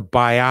it's the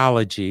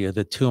biology of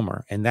the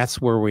tumor. And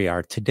that's where we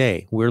are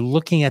today. We're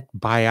looking at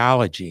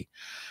biology,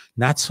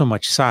 not so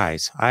much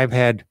size. I've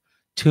had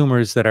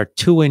tumors that are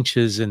 2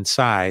 inches in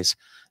size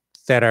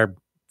that are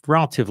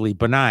relatively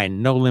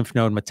benign, no lymph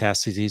node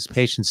metastases,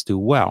 patients do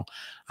well.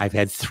 I've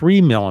had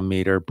 3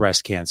 millimeter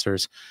breast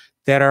cancers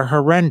that are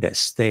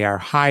horrendous. They are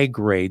high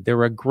grade,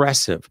 they're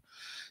aggressive.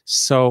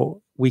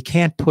 So we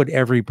can't put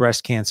every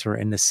breast cancer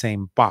in the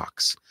same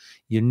box.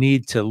 You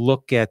need to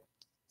look at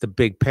the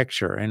big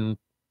picture. And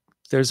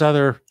there's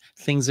other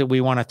things that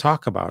we want to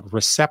talk about,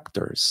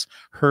 receptors,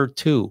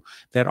 HER2,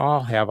 that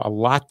all have a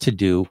lot to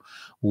do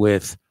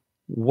with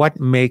what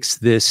makes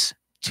this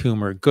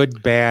tumor,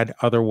 good, bad,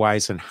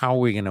 otherwise, and how are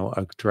we going to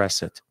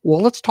address it?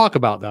 Well, let's talk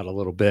about that a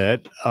little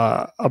bit,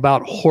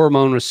 about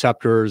hormone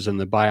receptors and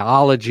the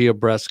biology of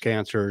breast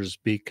cancers,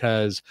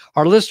 because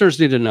our listeners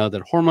need to know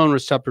that hormone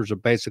receptors are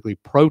basically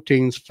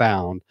proteins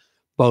found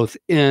both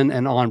in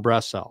and on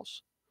breast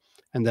cells,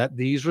 and that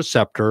these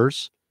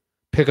receptors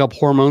pick up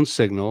hormone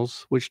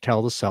signals which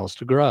tell the cells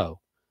to grow.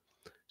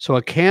 So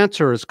a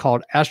cancer is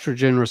called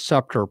estrogen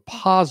receptor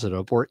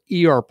positive, or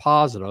ER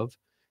positive,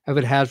 if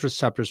it has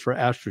receptors for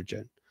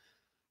estrogen.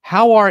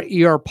 How are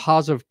ER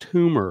positive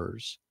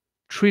tumors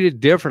treated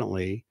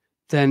differently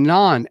than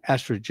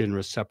non-estrogen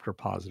receptor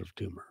positive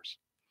tumors?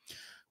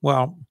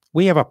 Well,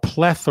 we have a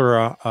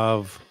plethora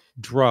of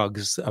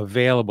drugs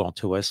available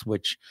to us,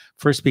 which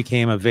first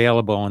became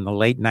available in the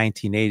late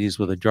 1980s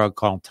with a drug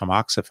called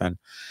tamoxifen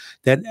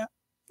that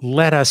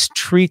let us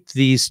treat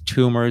these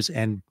tumors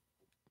and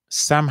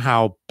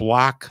somehow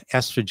block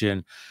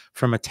estrogen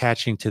from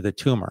attaching to the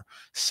tumor.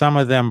 Some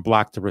of them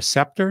block the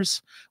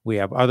receptors. We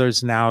have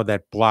others now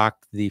that block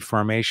the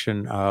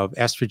formation of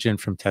estrogen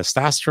from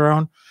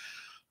testosterone.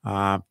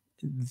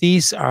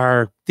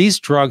 These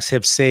drugs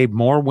have saved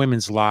more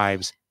women's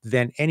lives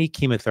than any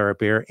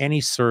chemotherapy or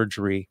any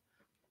surgery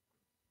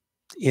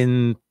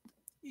in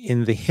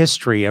the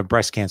history of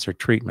breast cancer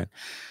treatment.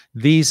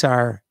 These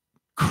are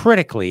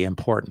critically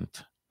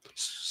important.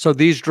 So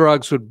these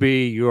drugs would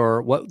be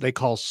your, what they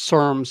call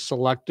SERM,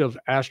 selective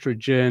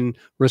estrogen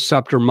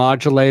receptor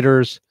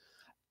modulators.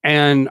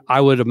 And I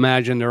would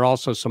imagine there are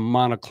also some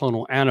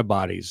monoclonal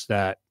antibodies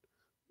that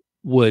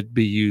would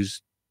be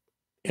used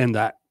in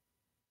that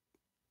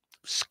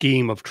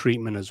scheme of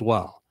treatment as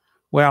well.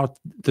 Well,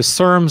 the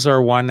SERMs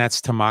are one,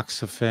 that's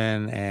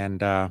tamoxifen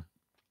and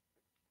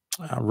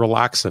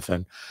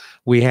raloxifene.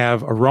 We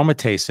have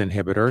aromatase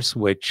inhibitors,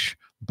 which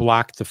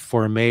block the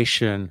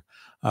formation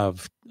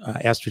of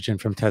estrogen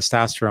from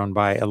testosterone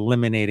by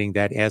eliminating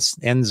that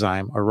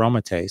enzyme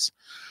aromatase.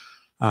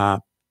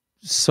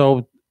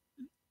 So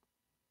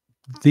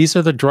these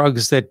are the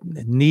drugs that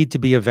need to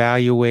be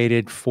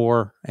evaluated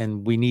for,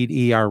 and we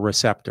need ER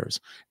receptors.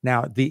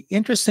 Now, the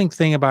interesting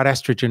thing about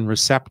estrogen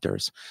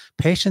receptors,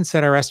 patients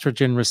that are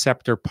estrogen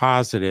receptor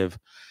positive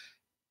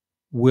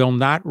will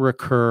not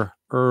recur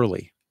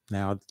early.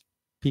 Now,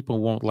 people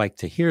won't like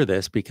to hear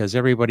this because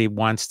everybody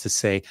wants to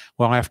say,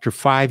 well, after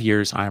 5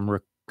 years,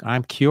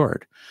 I'm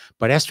cured.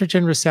 But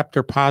estrogen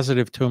receptor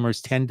positive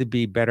tumors tend to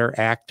be better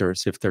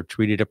actors if they're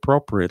treated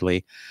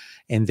appropriately,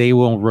 and they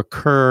will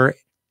recur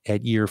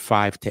at year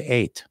 5 to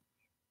 8.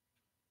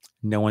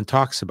 No one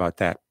talks about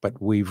that, but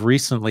we've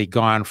recently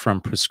gone from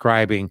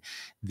prescribing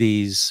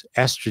these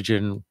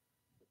estrogen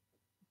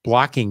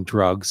blocking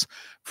drugs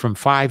from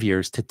 5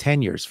 years to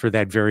 10 years for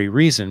that very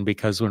reason,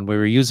 because when we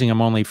were using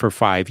them only for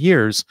 5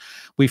 years,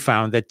 we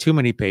found that too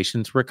many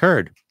patients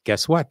recurred.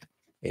 Guess what?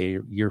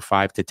 Year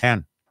 5 to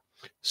 10.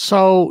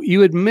 So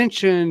you had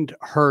mentioned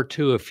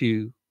HER2 a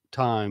few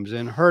times,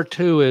 and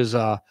HER2 is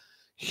a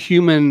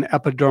human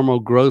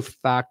epidermal growth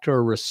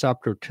factor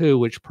receptor 2,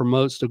 which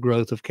promotes the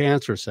growth of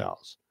cancer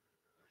cells.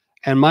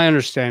 And my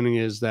understanding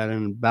is that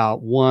in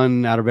about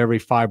 1 out of every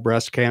 5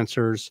 breast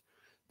cancers,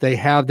 they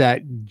have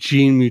that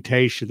gene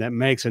mutation that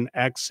makes an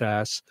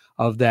excess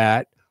of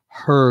that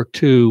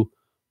HER2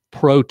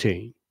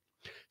 protein.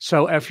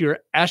 So if you're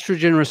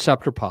estrogen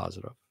receptor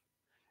positive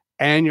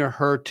and you're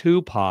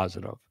HER2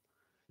 positive,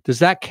 does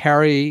that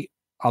carry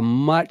a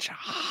much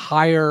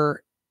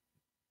higher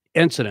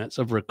incidence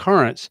of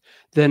recurrence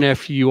than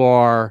if you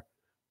are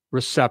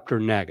receptor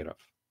negative?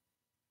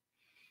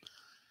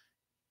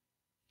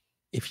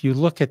 If you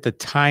look at the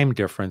time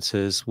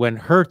differences, when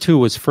HER2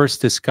 was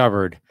first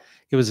discovered,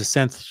 it was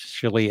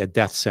essentially a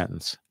death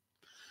sentence.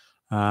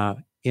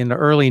 In the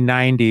early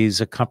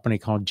 90s, a company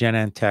called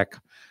Genentech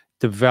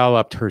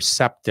developed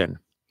Herceptin,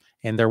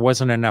 and there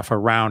wasn't enough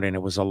around, and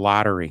it was a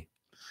lottery.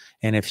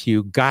 And if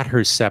you got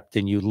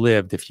Herceptin, you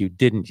lived. If you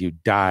didn't, you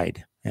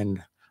died.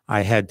 And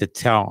I had to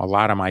tell a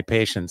lot of my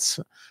patients,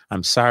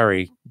 I'm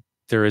sorry,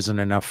 there isn't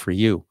enough for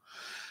you.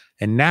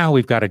 And now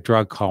we've got a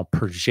drug called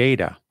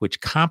Perjeta, which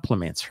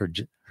complements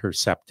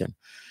Herceptin.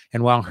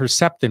 And while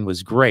Herceptin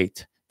was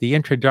great, the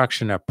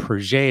introduction of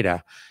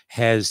Perjeta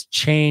has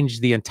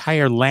changed the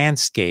entire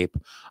landscape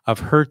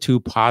of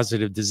HER2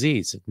 positive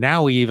disease.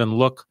 Now we even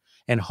look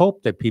and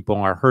hope that people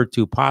are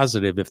HER2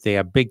 positive if they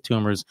have big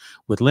tumors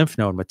with lymph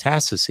node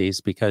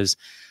metastases, because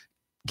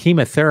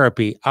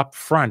chemotherapy up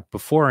front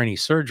before any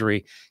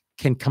surgery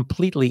can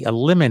completely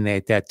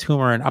eliminate that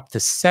tumor in up to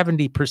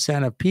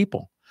 70% of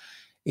people.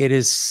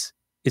 It's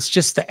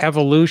just the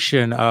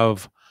evolution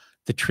of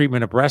the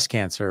treatment of breast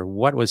cancer.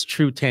 What was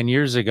true 10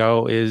 years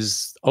ago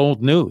is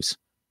old news.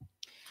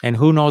 And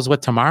who knows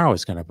what tomorrow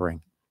is going to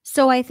bring.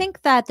 So I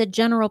think that the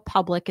general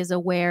public is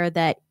aware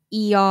that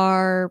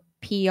ER,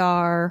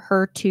 PR,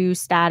 HER2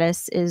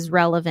 status is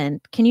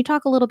relevant. Can you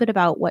talk a little bit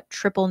about what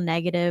triple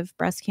negative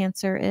breast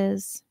cancer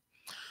is?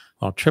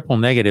 Well, triple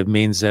negative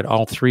means that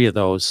all 3 of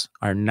those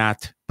are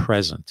not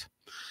present.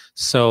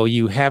 So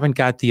you haven't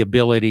got the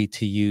ability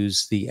to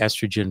use the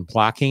estrogen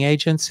blocking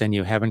agents, and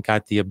you haven't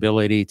got the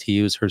ability to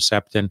use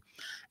Herceptin,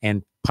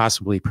 and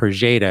possibly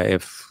Perjeta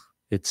if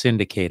it's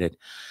indicated.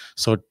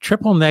 So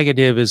triple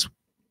negative is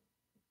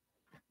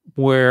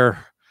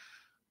where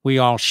we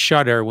all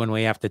shudder when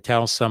we have to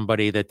tell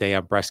somebody that they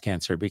have breast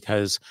cancer,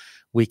 because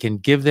we can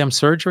give them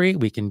surgery,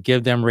 we can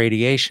give them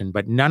radiation,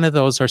 but none of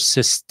those are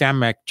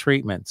systemic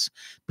treatments.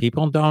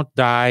 People don't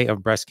die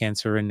of breast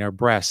cancer in their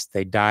breast.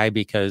 They die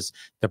because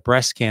the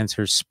breast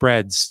cancer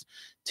spreads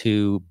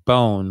to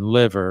bone,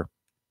 liver,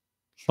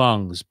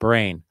 lungs,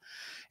 brain.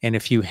 And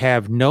if you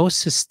have no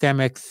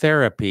systemic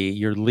therapy,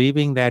 you're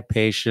leaving that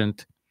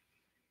patient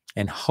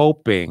and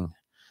hoping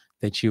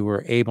that you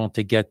were able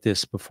to get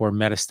this before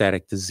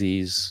metastatic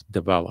disease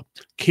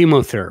developed.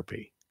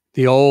 Chemotherapy,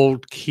 the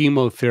old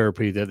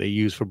chemotherapy that they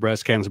used for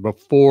breast cancer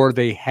before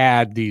they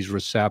had these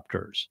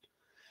receptors.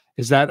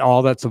 Is that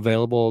all that's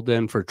available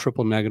then for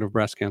triple negative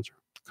breast cancer?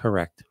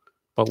 Correct.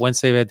 But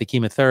once they've had the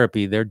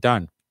chemotherapy, they're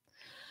done.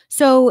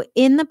 So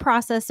in the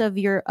process of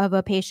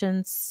a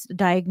patient's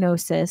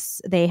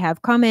diagnosis, they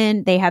have come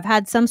in, they have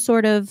had some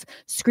sort of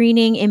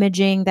screening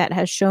imaging that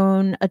has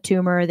shown a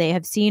tumor. They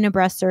have seen a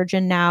breast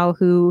surgeon now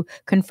who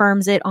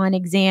confirms it on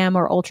exam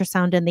or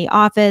ultrasound in the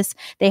office.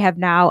 They have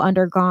now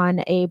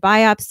undergone a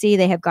biopsy.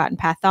 They have gotten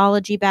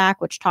pathology back,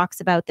 which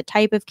talks about the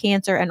type of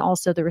cancer and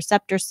also the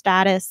receptor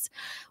status.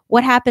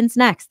 What happens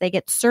next? They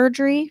get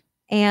surgery,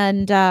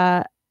 and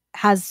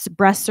has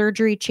breast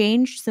surgery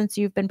changed since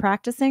you've been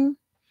practicing?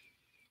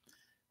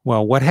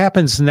 Well, what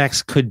happens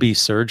next could be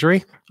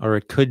surgery, or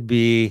it could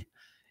be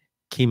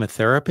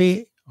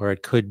chemotherapy, or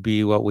it could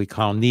be what we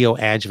call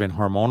neoadjuvant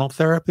hormonal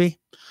therapy.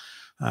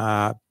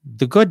 The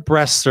good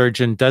breast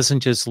surgeon doesn't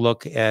just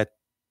look at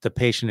the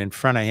patient in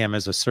front of him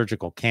as a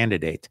surgical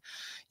candidate.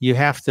 You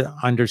have to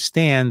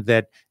understand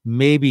that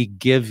maybe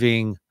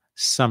giving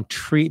some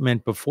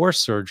treatment before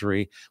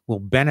surgery will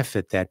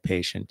benefit that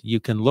patient. You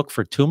can look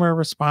for tumor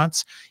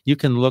response. You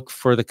can look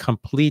for the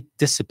complete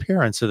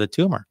disappearance of the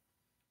tumor.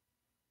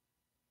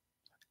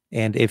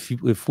 And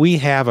if we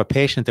have a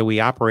patient that we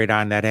operate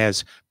on that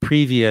has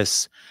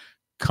previous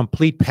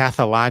complete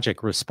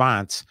pathologic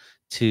response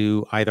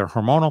to either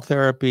hormonal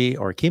therapy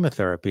or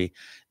chemotherapy,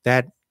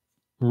 that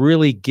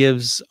really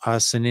gives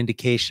us an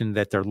indication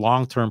that their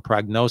long-term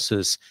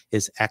prognosis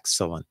is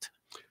excellent.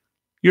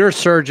 You're a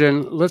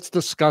surgeon. Let's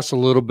discuss a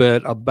little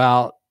bit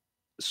about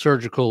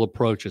surgical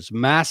approaches.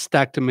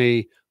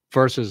 Mastectomy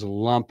versus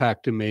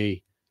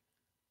lumpectomy.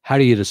 How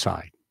do you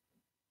decide?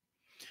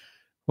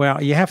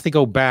 Well, you have to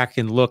go back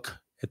and look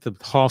at the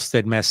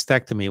Halsted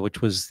mastectomy,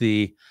 which was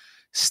the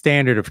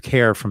standard of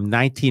care from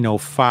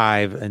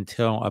 1905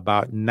 until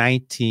about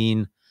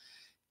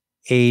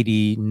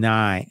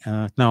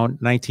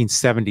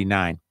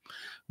 1979,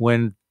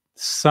 when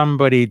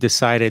somebody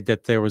decided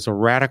that there was a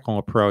radical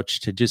approach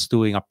to just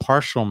doing a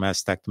partial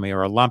mastectomy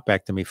or a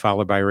lumpectomy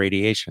followed by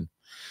radiation.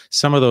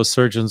 Some of those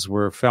surgeons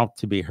were felt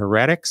to be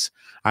heretics.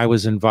 I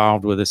was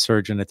involved with a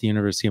surgeon at the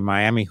University of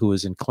Miami who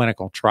was in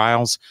clinical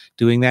trials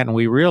doing that, and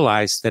we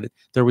realized that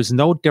there was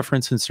no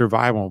difference in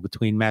survival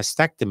between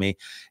mastectomy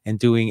and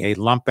doing a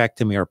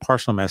lumpectomy or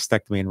partial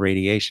mastectomy and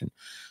radiation.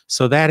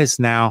 So that is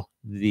now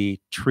the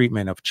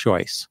treatment of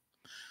choice.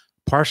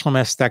 Partial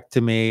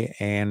mastectomy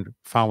and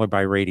followed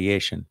by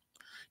radiation.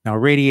 Now,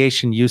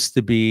 radiation used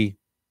to be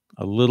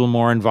a little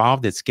more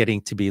involved. It's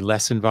getting to be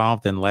less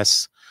involved and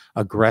less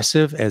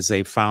aggressive as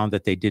they found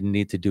that they didn't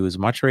need to do as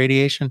much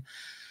radiation.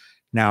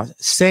 Now,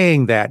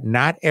 saying that,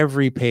 not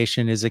every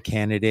patient is a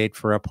candidate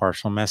for a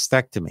partial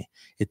mastectomy.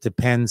 It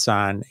depends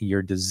on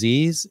your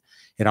disease.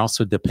 It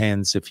also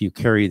depends if you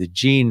carry the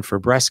gene for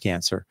breast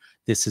cancer.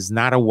 This is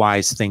not a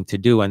wise thing to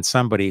do on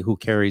somebody who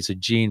carries a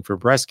gene for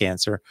breast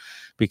cancer,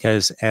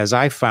 because as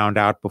I found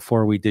out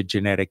before we did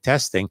genetic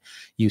testing,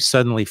 you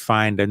suddenly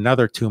find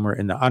another tumor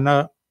in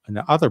the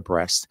other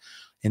breast,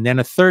 and then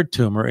a third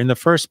tumor in the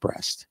first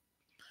breast.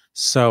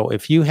 So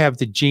if you have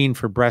the gene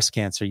for breast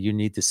cancer, you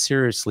need to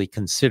seriously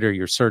consider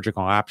your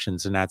surgical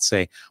options and not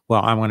say,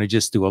 well, I'm going to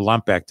just do a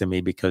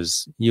lumpectomy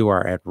because you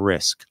are at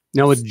risk.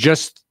 Now, would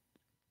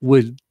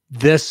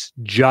this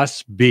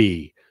just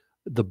be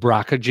the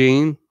BRCA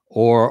gene,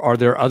 or are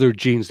there other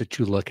genes that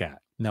you look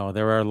at? No,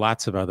 there are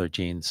lots of other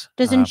genes.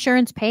 Does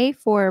insurance pay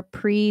for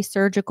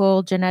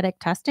pre-surgical genetic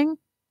testing?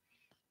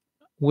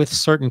 With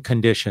certain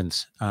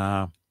conditions.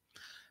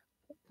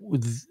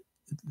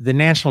 The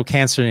National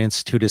Cancer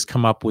Institute has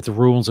come up with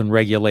rules and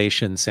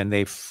regulations, and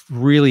they've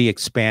really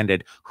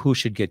expanded who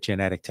should get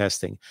genetic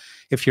testing.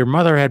 If your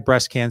mother had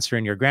breast cancer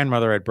and your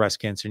grandmother had breast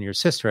cancer and your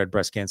sister had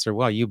breast cancer,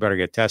 well, you better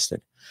get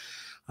tested.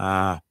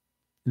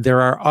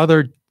 There are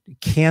other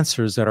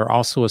cancers that are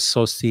also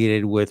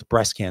associated with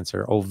breast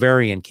cancer,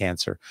 ovarian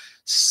cancer,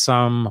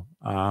 some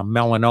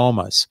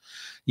melanomas.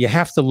 You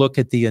have to look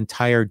at the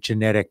entire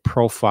genetic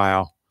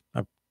profile,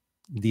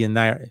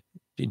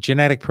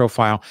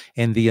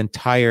 and the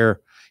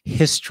entire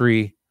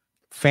history,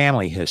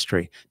 family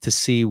history, to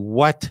see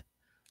what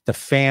the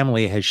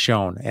family has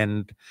shown.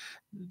 And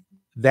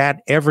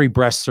that every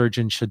breast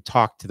surgeon should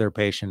talk to their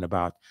patient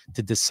about,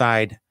 to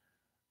decide,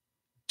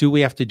 do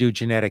we have to do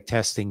genetic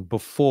testing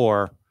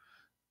before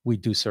we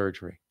do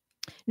surgery?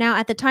 Now,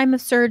 at the time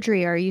of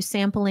surgery, are you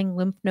sampling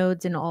lymph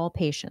nodes in all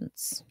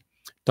patients?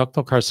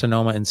 Ductal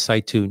carcinoma in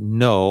situ,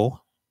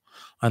 no,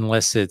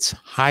 unless it's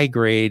high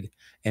grade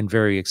and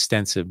very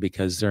extensive,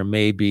 because there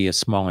may be a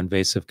small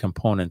invasive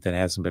component that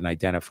hasn't been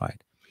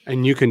identified.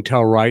 And you can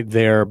tell right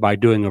there by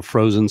doing a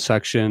frozen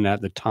section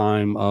at the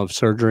time of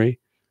surgery?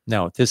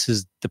 No, this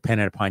is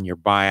dependent upon your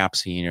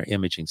biopsy and your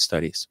imaging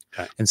studies.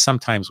 Okay. And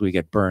sometimes we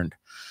get burned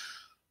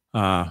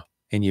and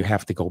you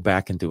have to go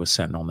back and do a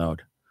sentinel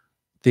node.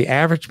 The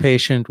average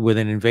patient with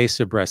an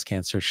invasive breast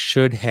cancer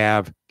should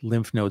have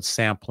lymph node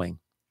sampling,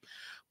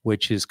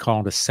 which is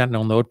called a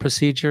sentinel node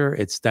procedure.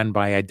 It's done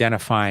by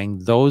identifying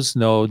those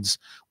nodes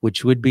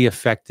which would be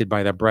affected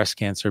by the breast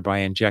cancer by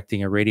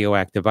injecting a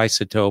radioactive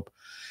isotope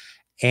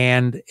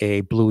and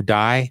a blue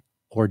dye,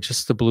 or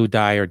just the blue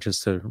dye or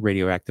just a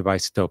radioactive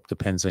isotope,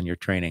 depends on your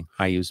training.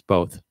 I use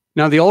both.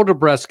 Now, the older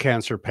breast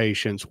cancer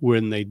patients,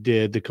 when they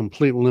did the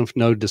complete lymph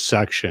node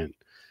dissection,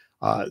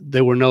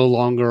 they were no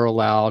longer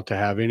allowed to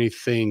have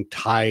anything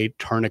tight,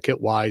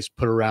 tourniquet-wise,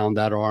 put around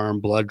that arm,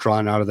 blood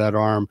drawn out of that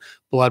arm,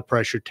 blood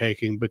pressure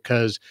taking,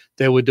 because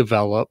they would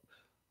develop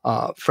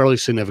fairly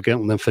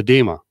significant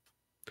lymphedema.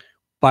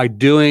 By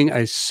doing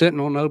a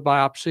sentinel node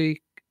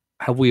biopsy,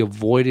 have we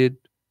avoided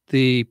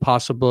the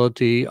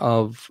possibility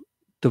of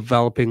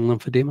developing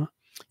lymphedema?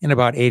 In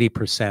about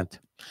 80%.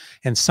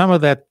 And some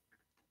of that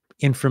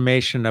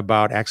information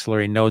about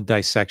axillary node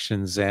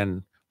dissections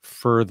and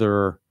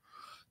further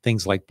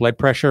things like blood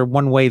pressure,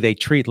 one way they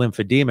treat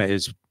lymphedema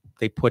is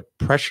they put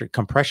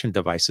compression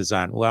devices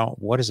on. Well,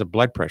 what is a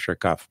blood pressure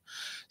cuff?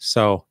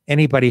 So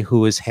anybody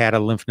who has had a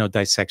lymph node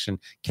dissection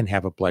can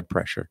have a blood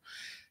pressure.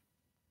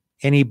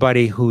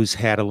 Anybody who's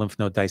had a lymph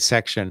node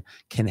dissection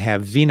can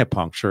have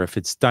venipuncture if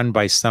it's done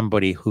by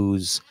somebody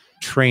who's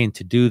trained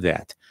to do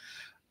that.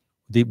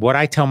 What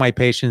I tell my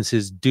patients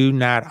is, do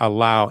not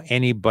allow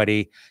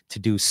anybody to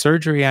do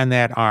surgery on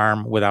that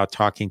arm without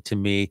talking to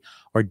me,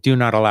 or do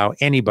not allow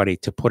anybody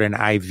to put an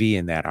IV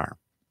in that arm.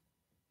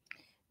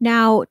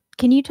 Now,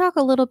 can you talk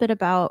a little bit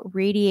about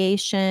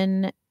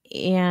radiation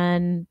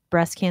and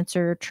breast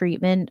cancer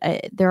treatment?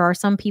 There are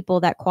some people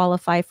that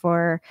qualify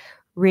for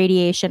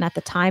radiation at the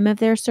time of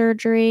their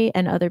surgery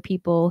and other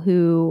people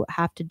who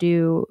have to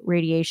do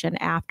radiation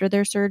after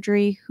their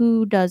surgery.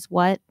 Who does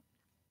what?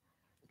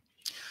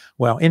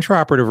 Well,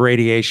 intraoperative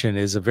radiation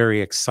is a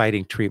very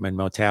exciting treatment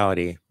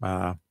modality.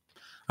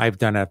 I've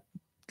done a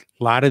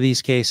lot of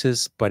these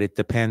cases, but it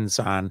depends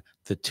on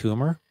the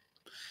tumor.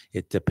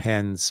 It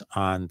depends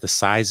on the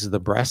size of the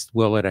breast.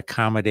 Will it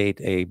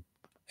accommodate a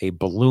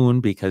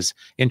balloon? Because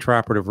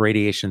intraoperative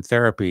radiation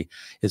therapy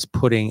is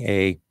putting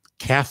a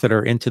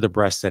catheter into the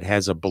breast that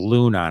has a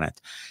balloon on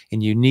it.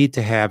 And you need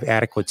to have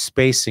adequate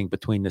spacing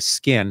between the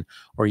skin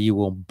or you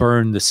will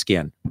burn the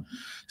skin.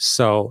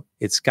 So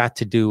it's got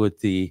to do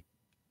with the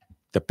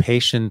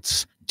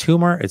patient's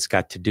tumor. It's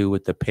got to do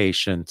with the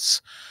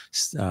patient's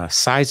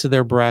size of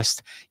their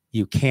breast.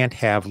 You can't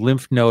have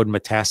lymph node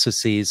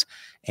metastases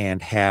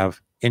and have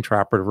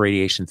intraoperative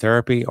radiation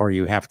therapy, or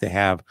you have to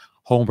have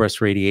whole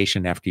breast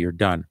radiation after you're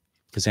done,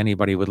 because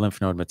anybody with lymph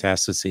node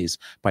metastases,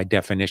 by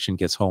definition,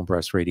 gets whole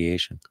breast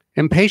radiation.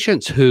 In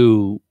patients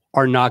who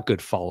are not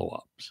good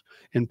follow-ups,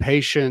 in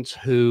patients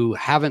who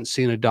haven't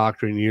seen a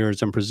doctor in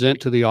years and present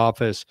to the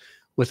office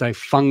with a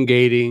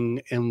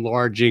fungating,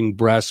 enlarging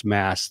breast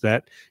mass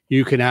that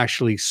you can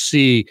actually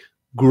see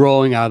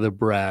growing out of the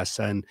breast,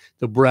 and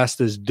the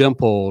breast is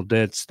dimpled.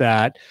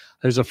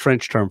 There's a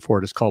French term for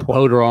it. It's called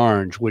peau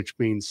d'orange, which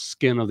means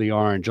skin of the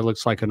orange. It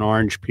looks like an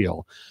orange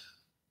peel.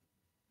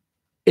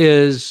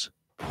 Is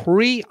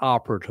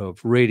preoperative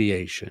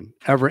radiation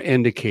ever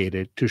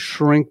indicated to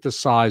shrink the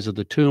size of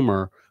the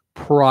tumor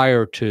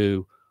prior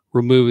to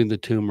removing the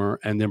tumor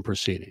and then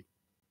proceeding?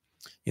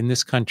 In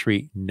this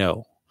country,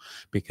 no,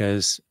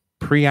 because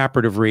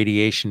preoperative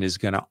radiation is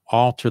going to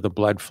alter the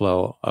blood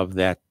flow of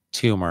that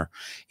tumor.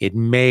 It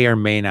may or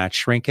may not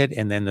shrink it,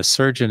 and then the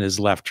surgeon is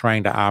left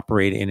trying to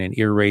operate in an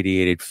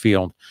irradiated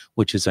field,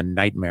 which is a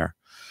nightmare.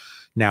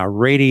 Now,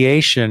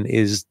 radiation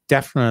is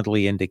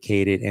definitely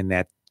indicated in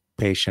that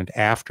patient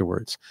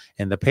afterwards,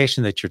 and the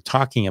patient that you're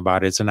talking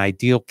about is an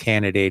ideal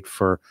candidate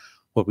for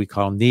what we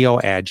call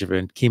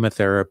neoadjuvant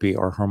chemotherapy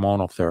or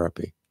hormonal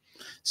therapy.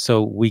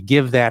 So we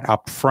give that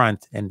up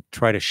front and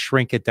try to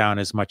shrink it down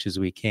as much as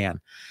we can,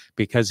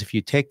 because if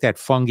you take that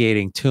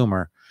fungating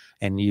tumor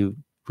and you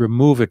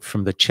remove it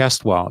from the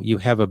chest wall, you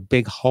have a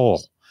big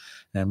hole.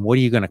 And what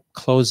are you going to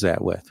close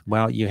that with?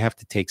 Well, you have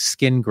to take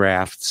skin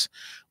grafts,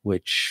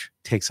 which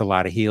takes a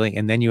lot of healing,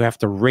 and then you have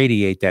to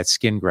radiate that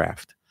skin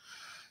graft.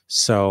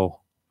 So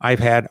I've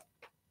had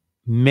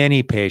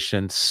many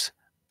patients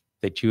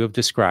that you have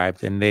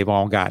described, and they've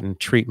all gotten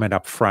treatment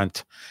up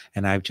front,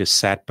 and I've just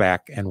sat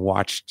back and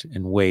watched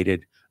and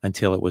waited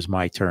until it was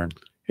my turn.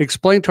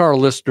 Explain to our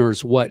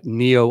listeners what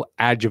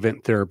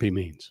neoadjuvant therapy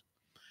means.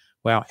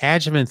 Well,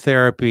 adjuvant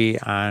therapy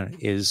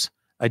is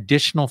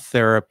additional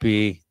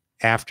therapy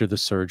after the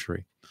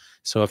surgery.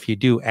 So if you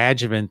do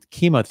adjuvant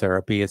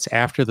chemotherapy, it's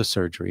after the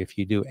surgery. If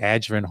you do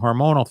adjuvant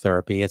hormonal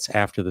therapy, it's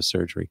after the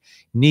surgery.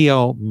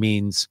 Neo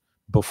means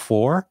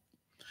before.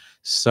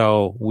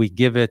 So we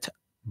give it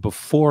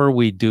before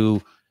we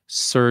do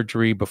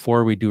surgery,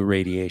 before we do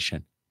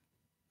radiation.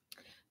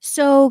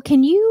 So,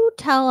 can you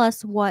tell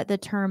us what the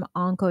term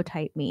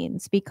oncotype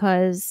means?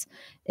 Because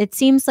it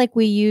seems like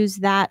we use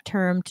that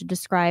term to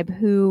describe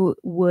who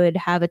would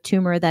have a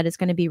tumor that is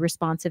going to be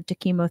responsive to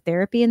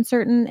chemotherapy in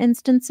certain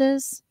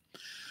instances.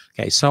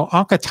 Okay, so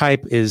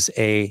oncotype is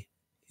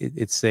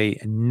it's a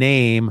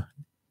name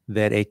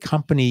that a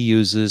company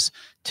uses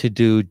to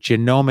do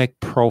genomic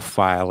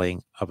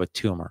profiling of a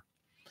tumor.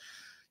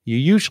 You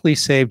usually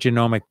save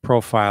genomic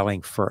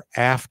profiling for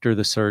after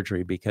the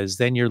surgery because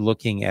then you're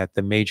looking at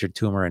the major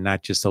tumor and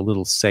not just a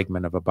little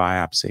segment of a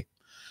biopsy.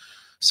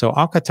 So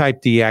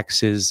Oncotype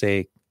DX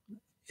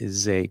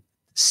is a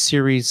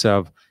series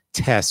of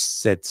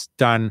tests that's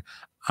done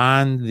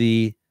on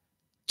the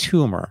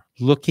tumor,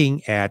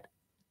 looking at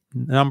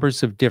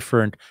numbers of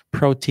different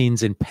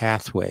proteins and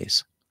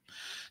pathways.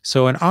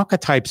 So an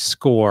Oncotype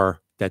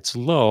score that's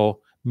low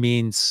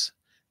means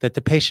that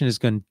the patient is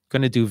going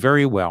to do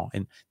very well.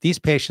 And these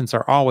patients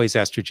are always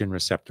estrogen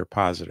receptor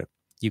positive.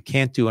 You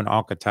can't do an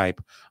oncotype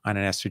on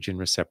an estrogen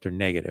receptor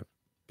negative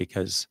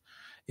because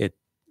it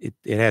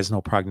has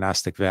no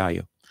prognostic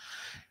value.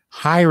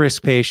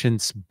 High-risk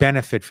patients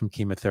benefit from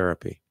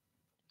chemotherapy.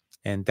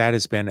 And that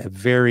has been a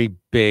very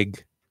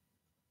big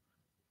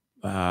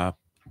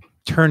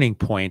turning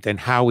point in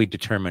how we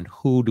determine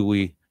who do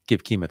we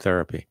give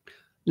chemotherapy.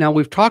 Now,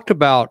 we've talked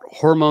about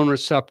hormone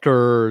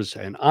receptors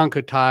and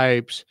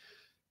oncotypes.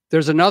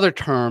 There's another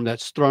term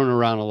that's thrown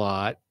around a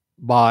lot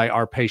by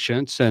our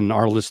patients and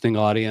our listening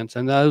audience,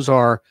 and those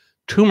are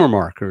tumor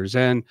markers.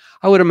 And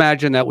I would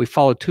imagine that we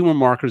follow tumor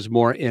markers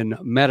more in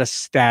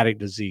metastatic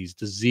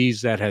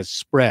disease that has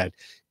spread.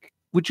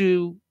 Would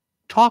you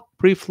talk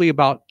briefly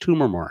about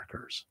tumor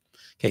markers?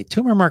 Okay,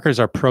 tumor markers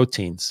are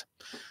proteins,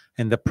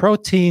 and the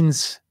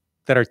proteins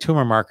that are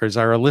tumor markers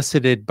are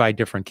elicited by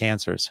different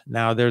cancers.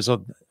 Now,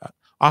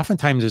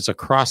 oftentimes there's a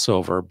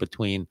crossover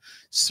between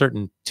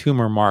certain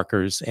tumor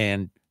markers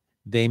and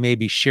they may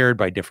be shared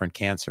by different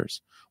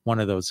cancers. One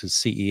of those is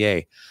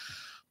CEA.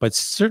 But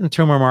certain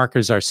tumor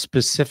markers are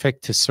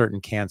specific to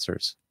certain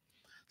cancers.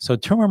 So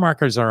tumor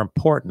markers are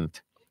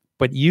important,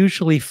 but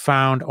usually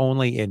found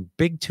only in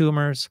big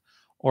tumors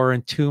or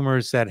in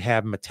tumors that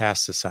have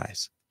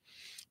metastasized.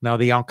 Now,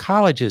 the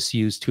oncologists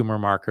use tumor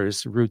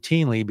markers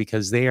routinely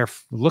because they are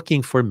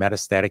looking for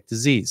metastatic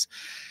disease,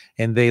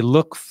 and they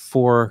look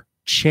for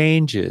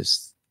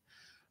changes.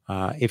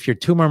 If your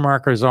tumor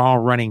markers are all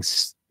running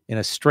in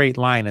a straight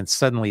line and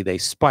suddenly they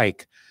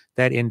spike,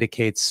 that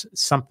indicates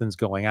something's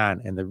going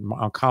on, and the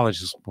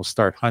oncologists will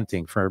start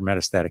hunting for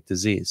metastatic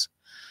disease.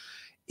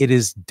 It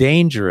is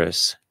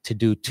dangerous to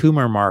do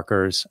tumor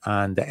markers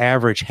on the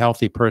average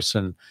healthy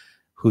person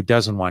who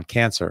doesn't want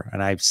cancer.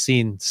 And I've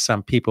seen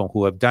some people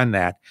who have done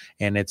that,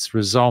 and it's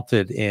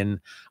resulted in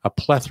a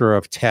plethora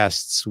of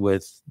tests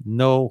with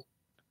no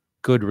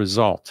good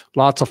result.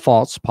 Lots of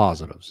false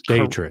positives,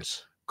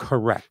 dangerous.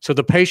 Correct. So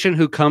the patient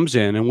who comes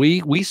in, and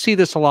we see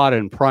this a lot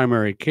in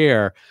primary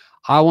care,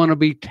 I want to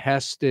be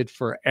tested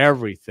for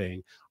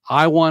everything.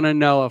 I want to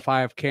know if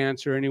I have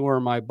cancer anywhere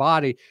in my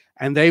body.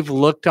 And they've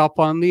looked up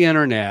on the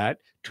internet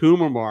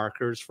tumor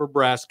markers for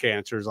breast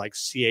cancers like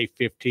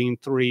CA15-3,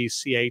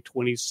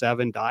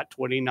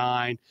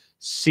 CA27.29,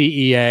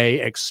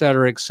 CEA, et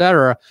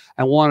cetera,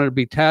 and wanted to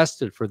be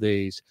tested for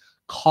these.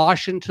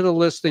 Caution to the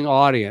listening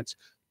audience.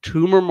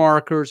 Tumor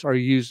markers are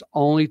used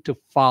only to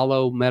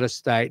follow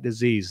metastatic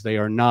disease. They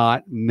are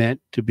not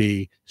meant to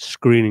be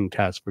screening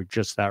tests for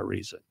just that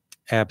reason.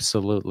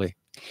 Absolutely.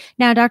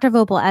 Now, Dr.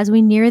 Vopal, as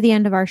we near the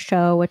end of our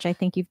show, which I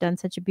think you've done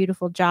such a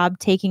beautiful job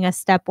taking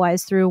us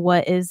stepwise through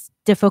what is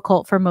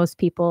difficult for most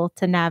people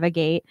to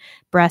navigate,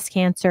 breast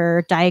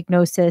cancer,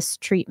 diagnosis,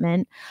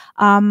 treatment,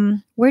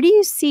 where do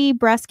you see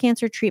breast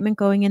cancer treatment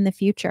going in the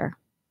future?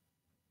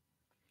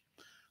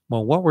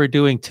 Well, what we're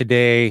doing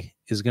today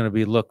is going to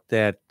be looked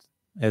at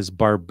as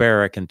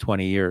barbaric in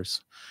 20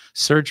 years.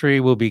 Surgery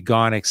will be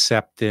gone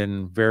except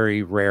in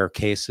very rare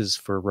cases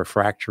for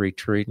refractory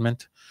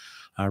treatment.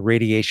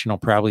 Radiation will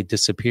probably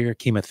disappear.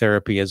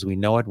 Chemotherapy as we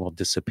know it will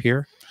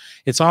disappear.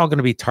 It's all going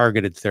to be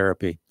targeted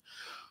therapy.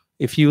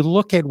 If you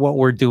look at what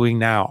we're doing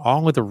now,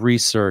 all of the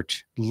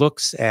research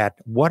looks at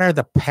what are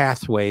the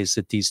pathways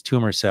that these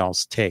tumor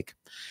cells take.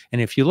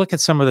 And if you look at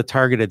some of the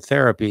targeted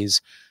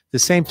therapies, the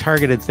same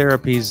targeted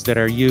therapies that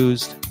are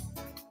used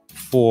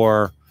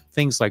for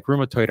things like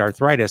rheumatoid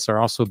arthritis are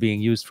also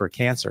being used for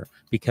cancer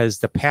because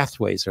the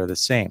pathways are the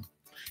same.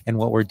 And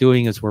what we're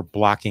doing is we're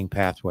blocking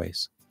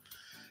pathways.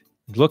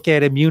 Look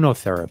at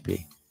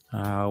immunotherapy,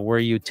 where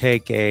you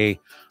take a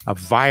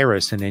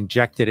virus and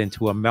inject it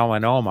into a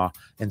melanoma,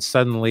 and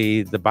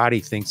suddenly the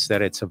body thinks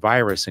that it's a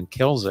virus and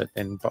kills it,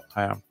 and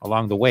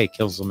along the way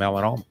kills the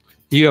melanoma.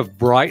 You have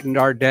brightened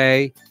our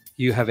day.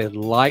 You have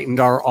enlightened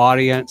our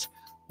audience.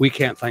 We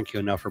can't thank you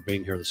enough for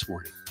being here this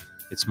morning.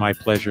 It's my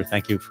pleasure.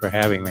 Thank you for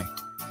having me.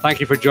 Thank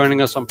you for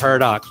joining us on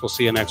Paradox. We'll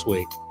see you next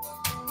week.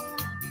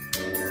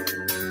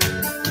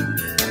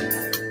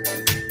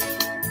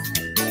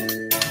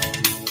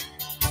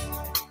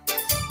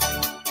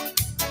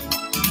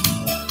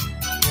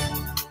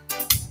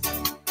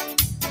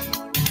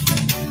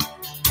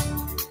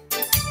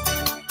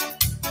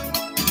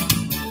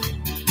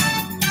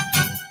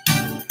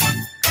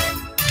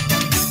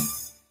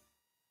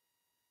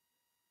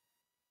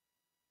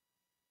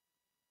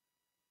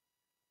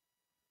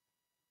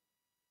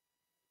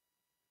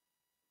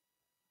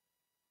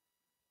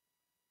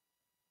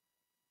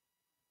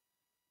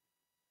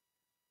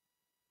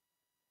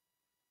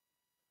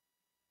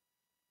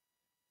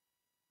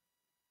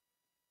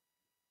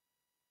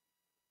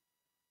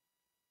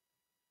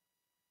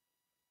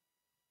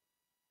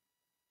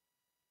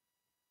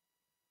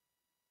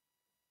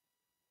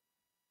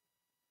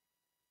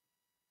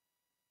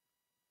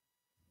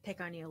 pick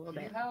on you a little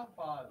Do you bit. have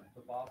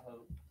the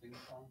Vopal theme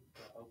song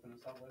to open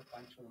us up with?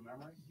 Thanks for the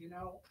memory. You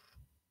know,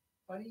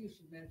 funny you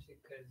should mention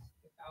it because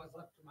if I was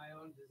left to my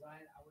own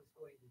design, I was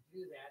going to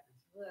do that. And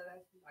so,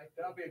 well,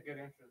 That'll be a good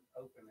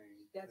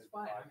opening. That's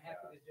fine. I'm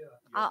happy to do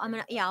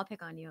it. I'll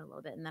pick on you a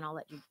little bit, and then I'll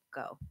let you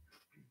go.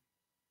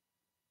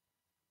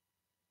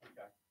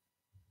 Okay.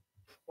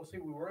 Well, see,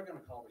 we were going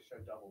to call the show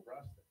Double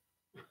Breasted.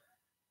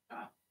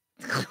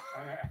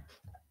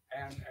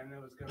 and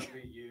it was going to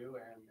be you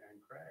and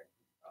Craig.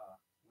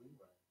 We couldn't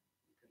go.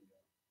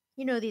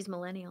 You know these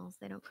millennials,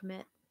 they don't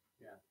commit.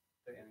 Yeah,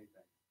 to anything.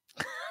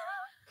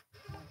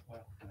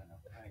 Well, I don't know.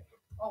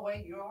 Oh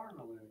wait, you are a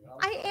millennial.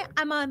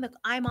 I'm on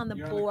the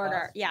You're on the border.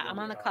 cusp. Yeah, You're I'm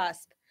on on the the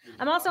cusp. cusp.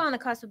 I'm also on the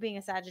cusp of being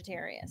a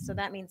Sagittarius, so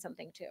that means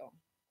something too.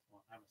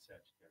 Well, I'm a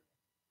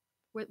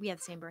Sagittarius. We have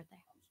the same birthday.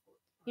 I'm Scorpio.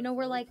 You know,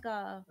 we're like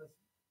Let's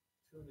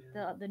tune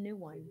in. the new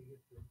one, See if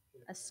we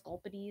get a to-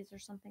 Sculpides or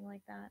something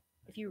like that.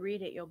 If you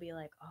read it, you'll be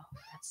like, oh,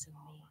 that's so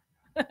me.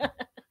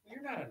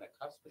 You're not on the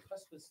cusp. The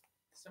cusp was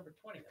December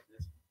 20th.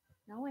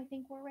 No, I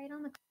think we're right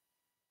on the.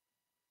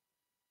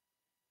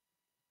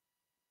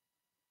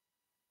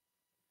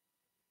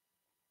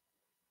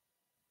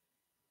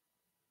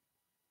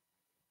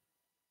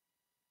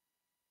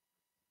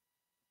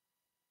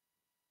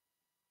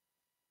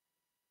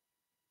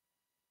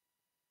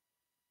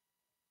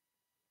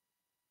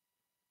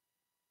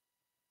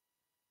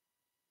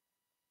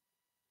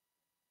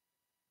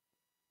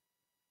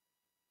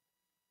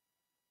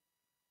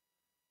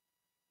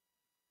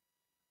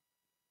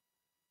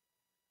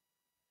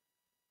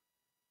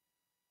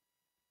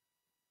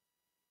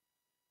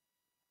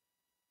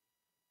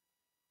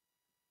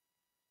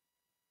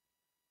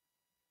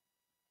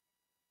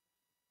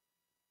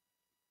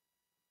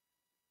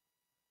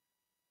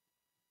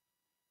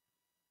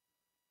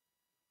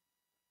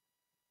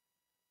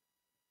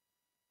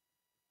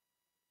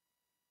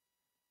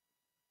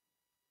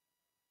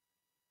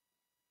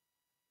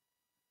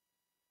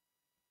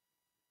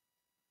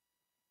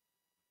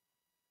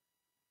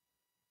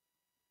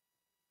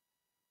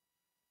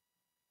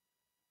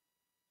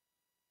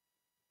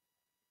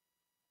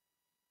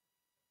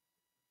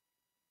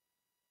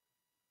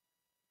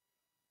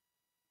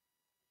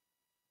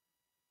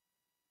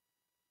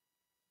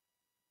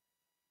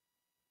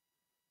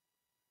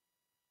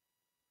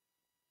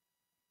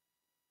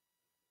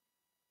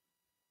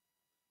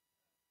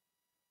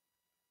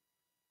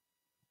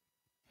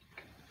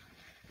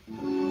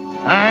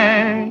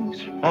 Thanks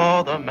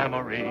for the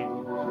memory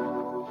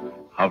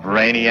of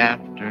rainy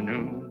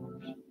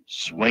afternoons,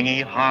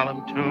 swingy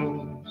Harlem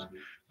tunes,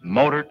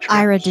 motor trips.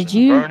 Ira, did and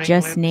you burning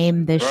just lips name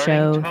and this burning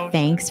show toast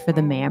Thanks and for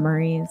the food.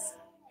 Mammaries?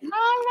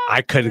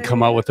 I couldn't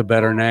come up with a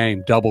better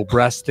name. Double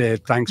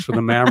breasted. Thanks for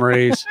the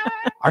memories.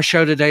 Our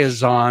show today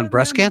is on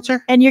breast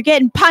cancer. And you're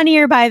getting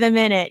punnier by the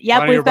minute. Yep,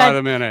 Funnier by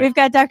the minute. we've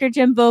got Dr.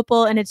 Jim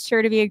Vopal, and it's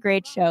sure to be a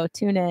great show.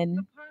 Tune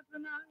in.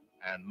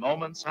 And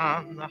moments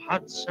on the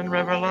Hudson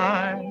River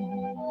line.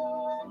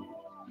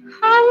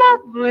 How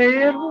lovely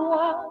it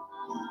was.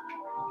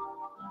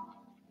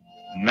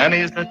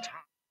 Many's the time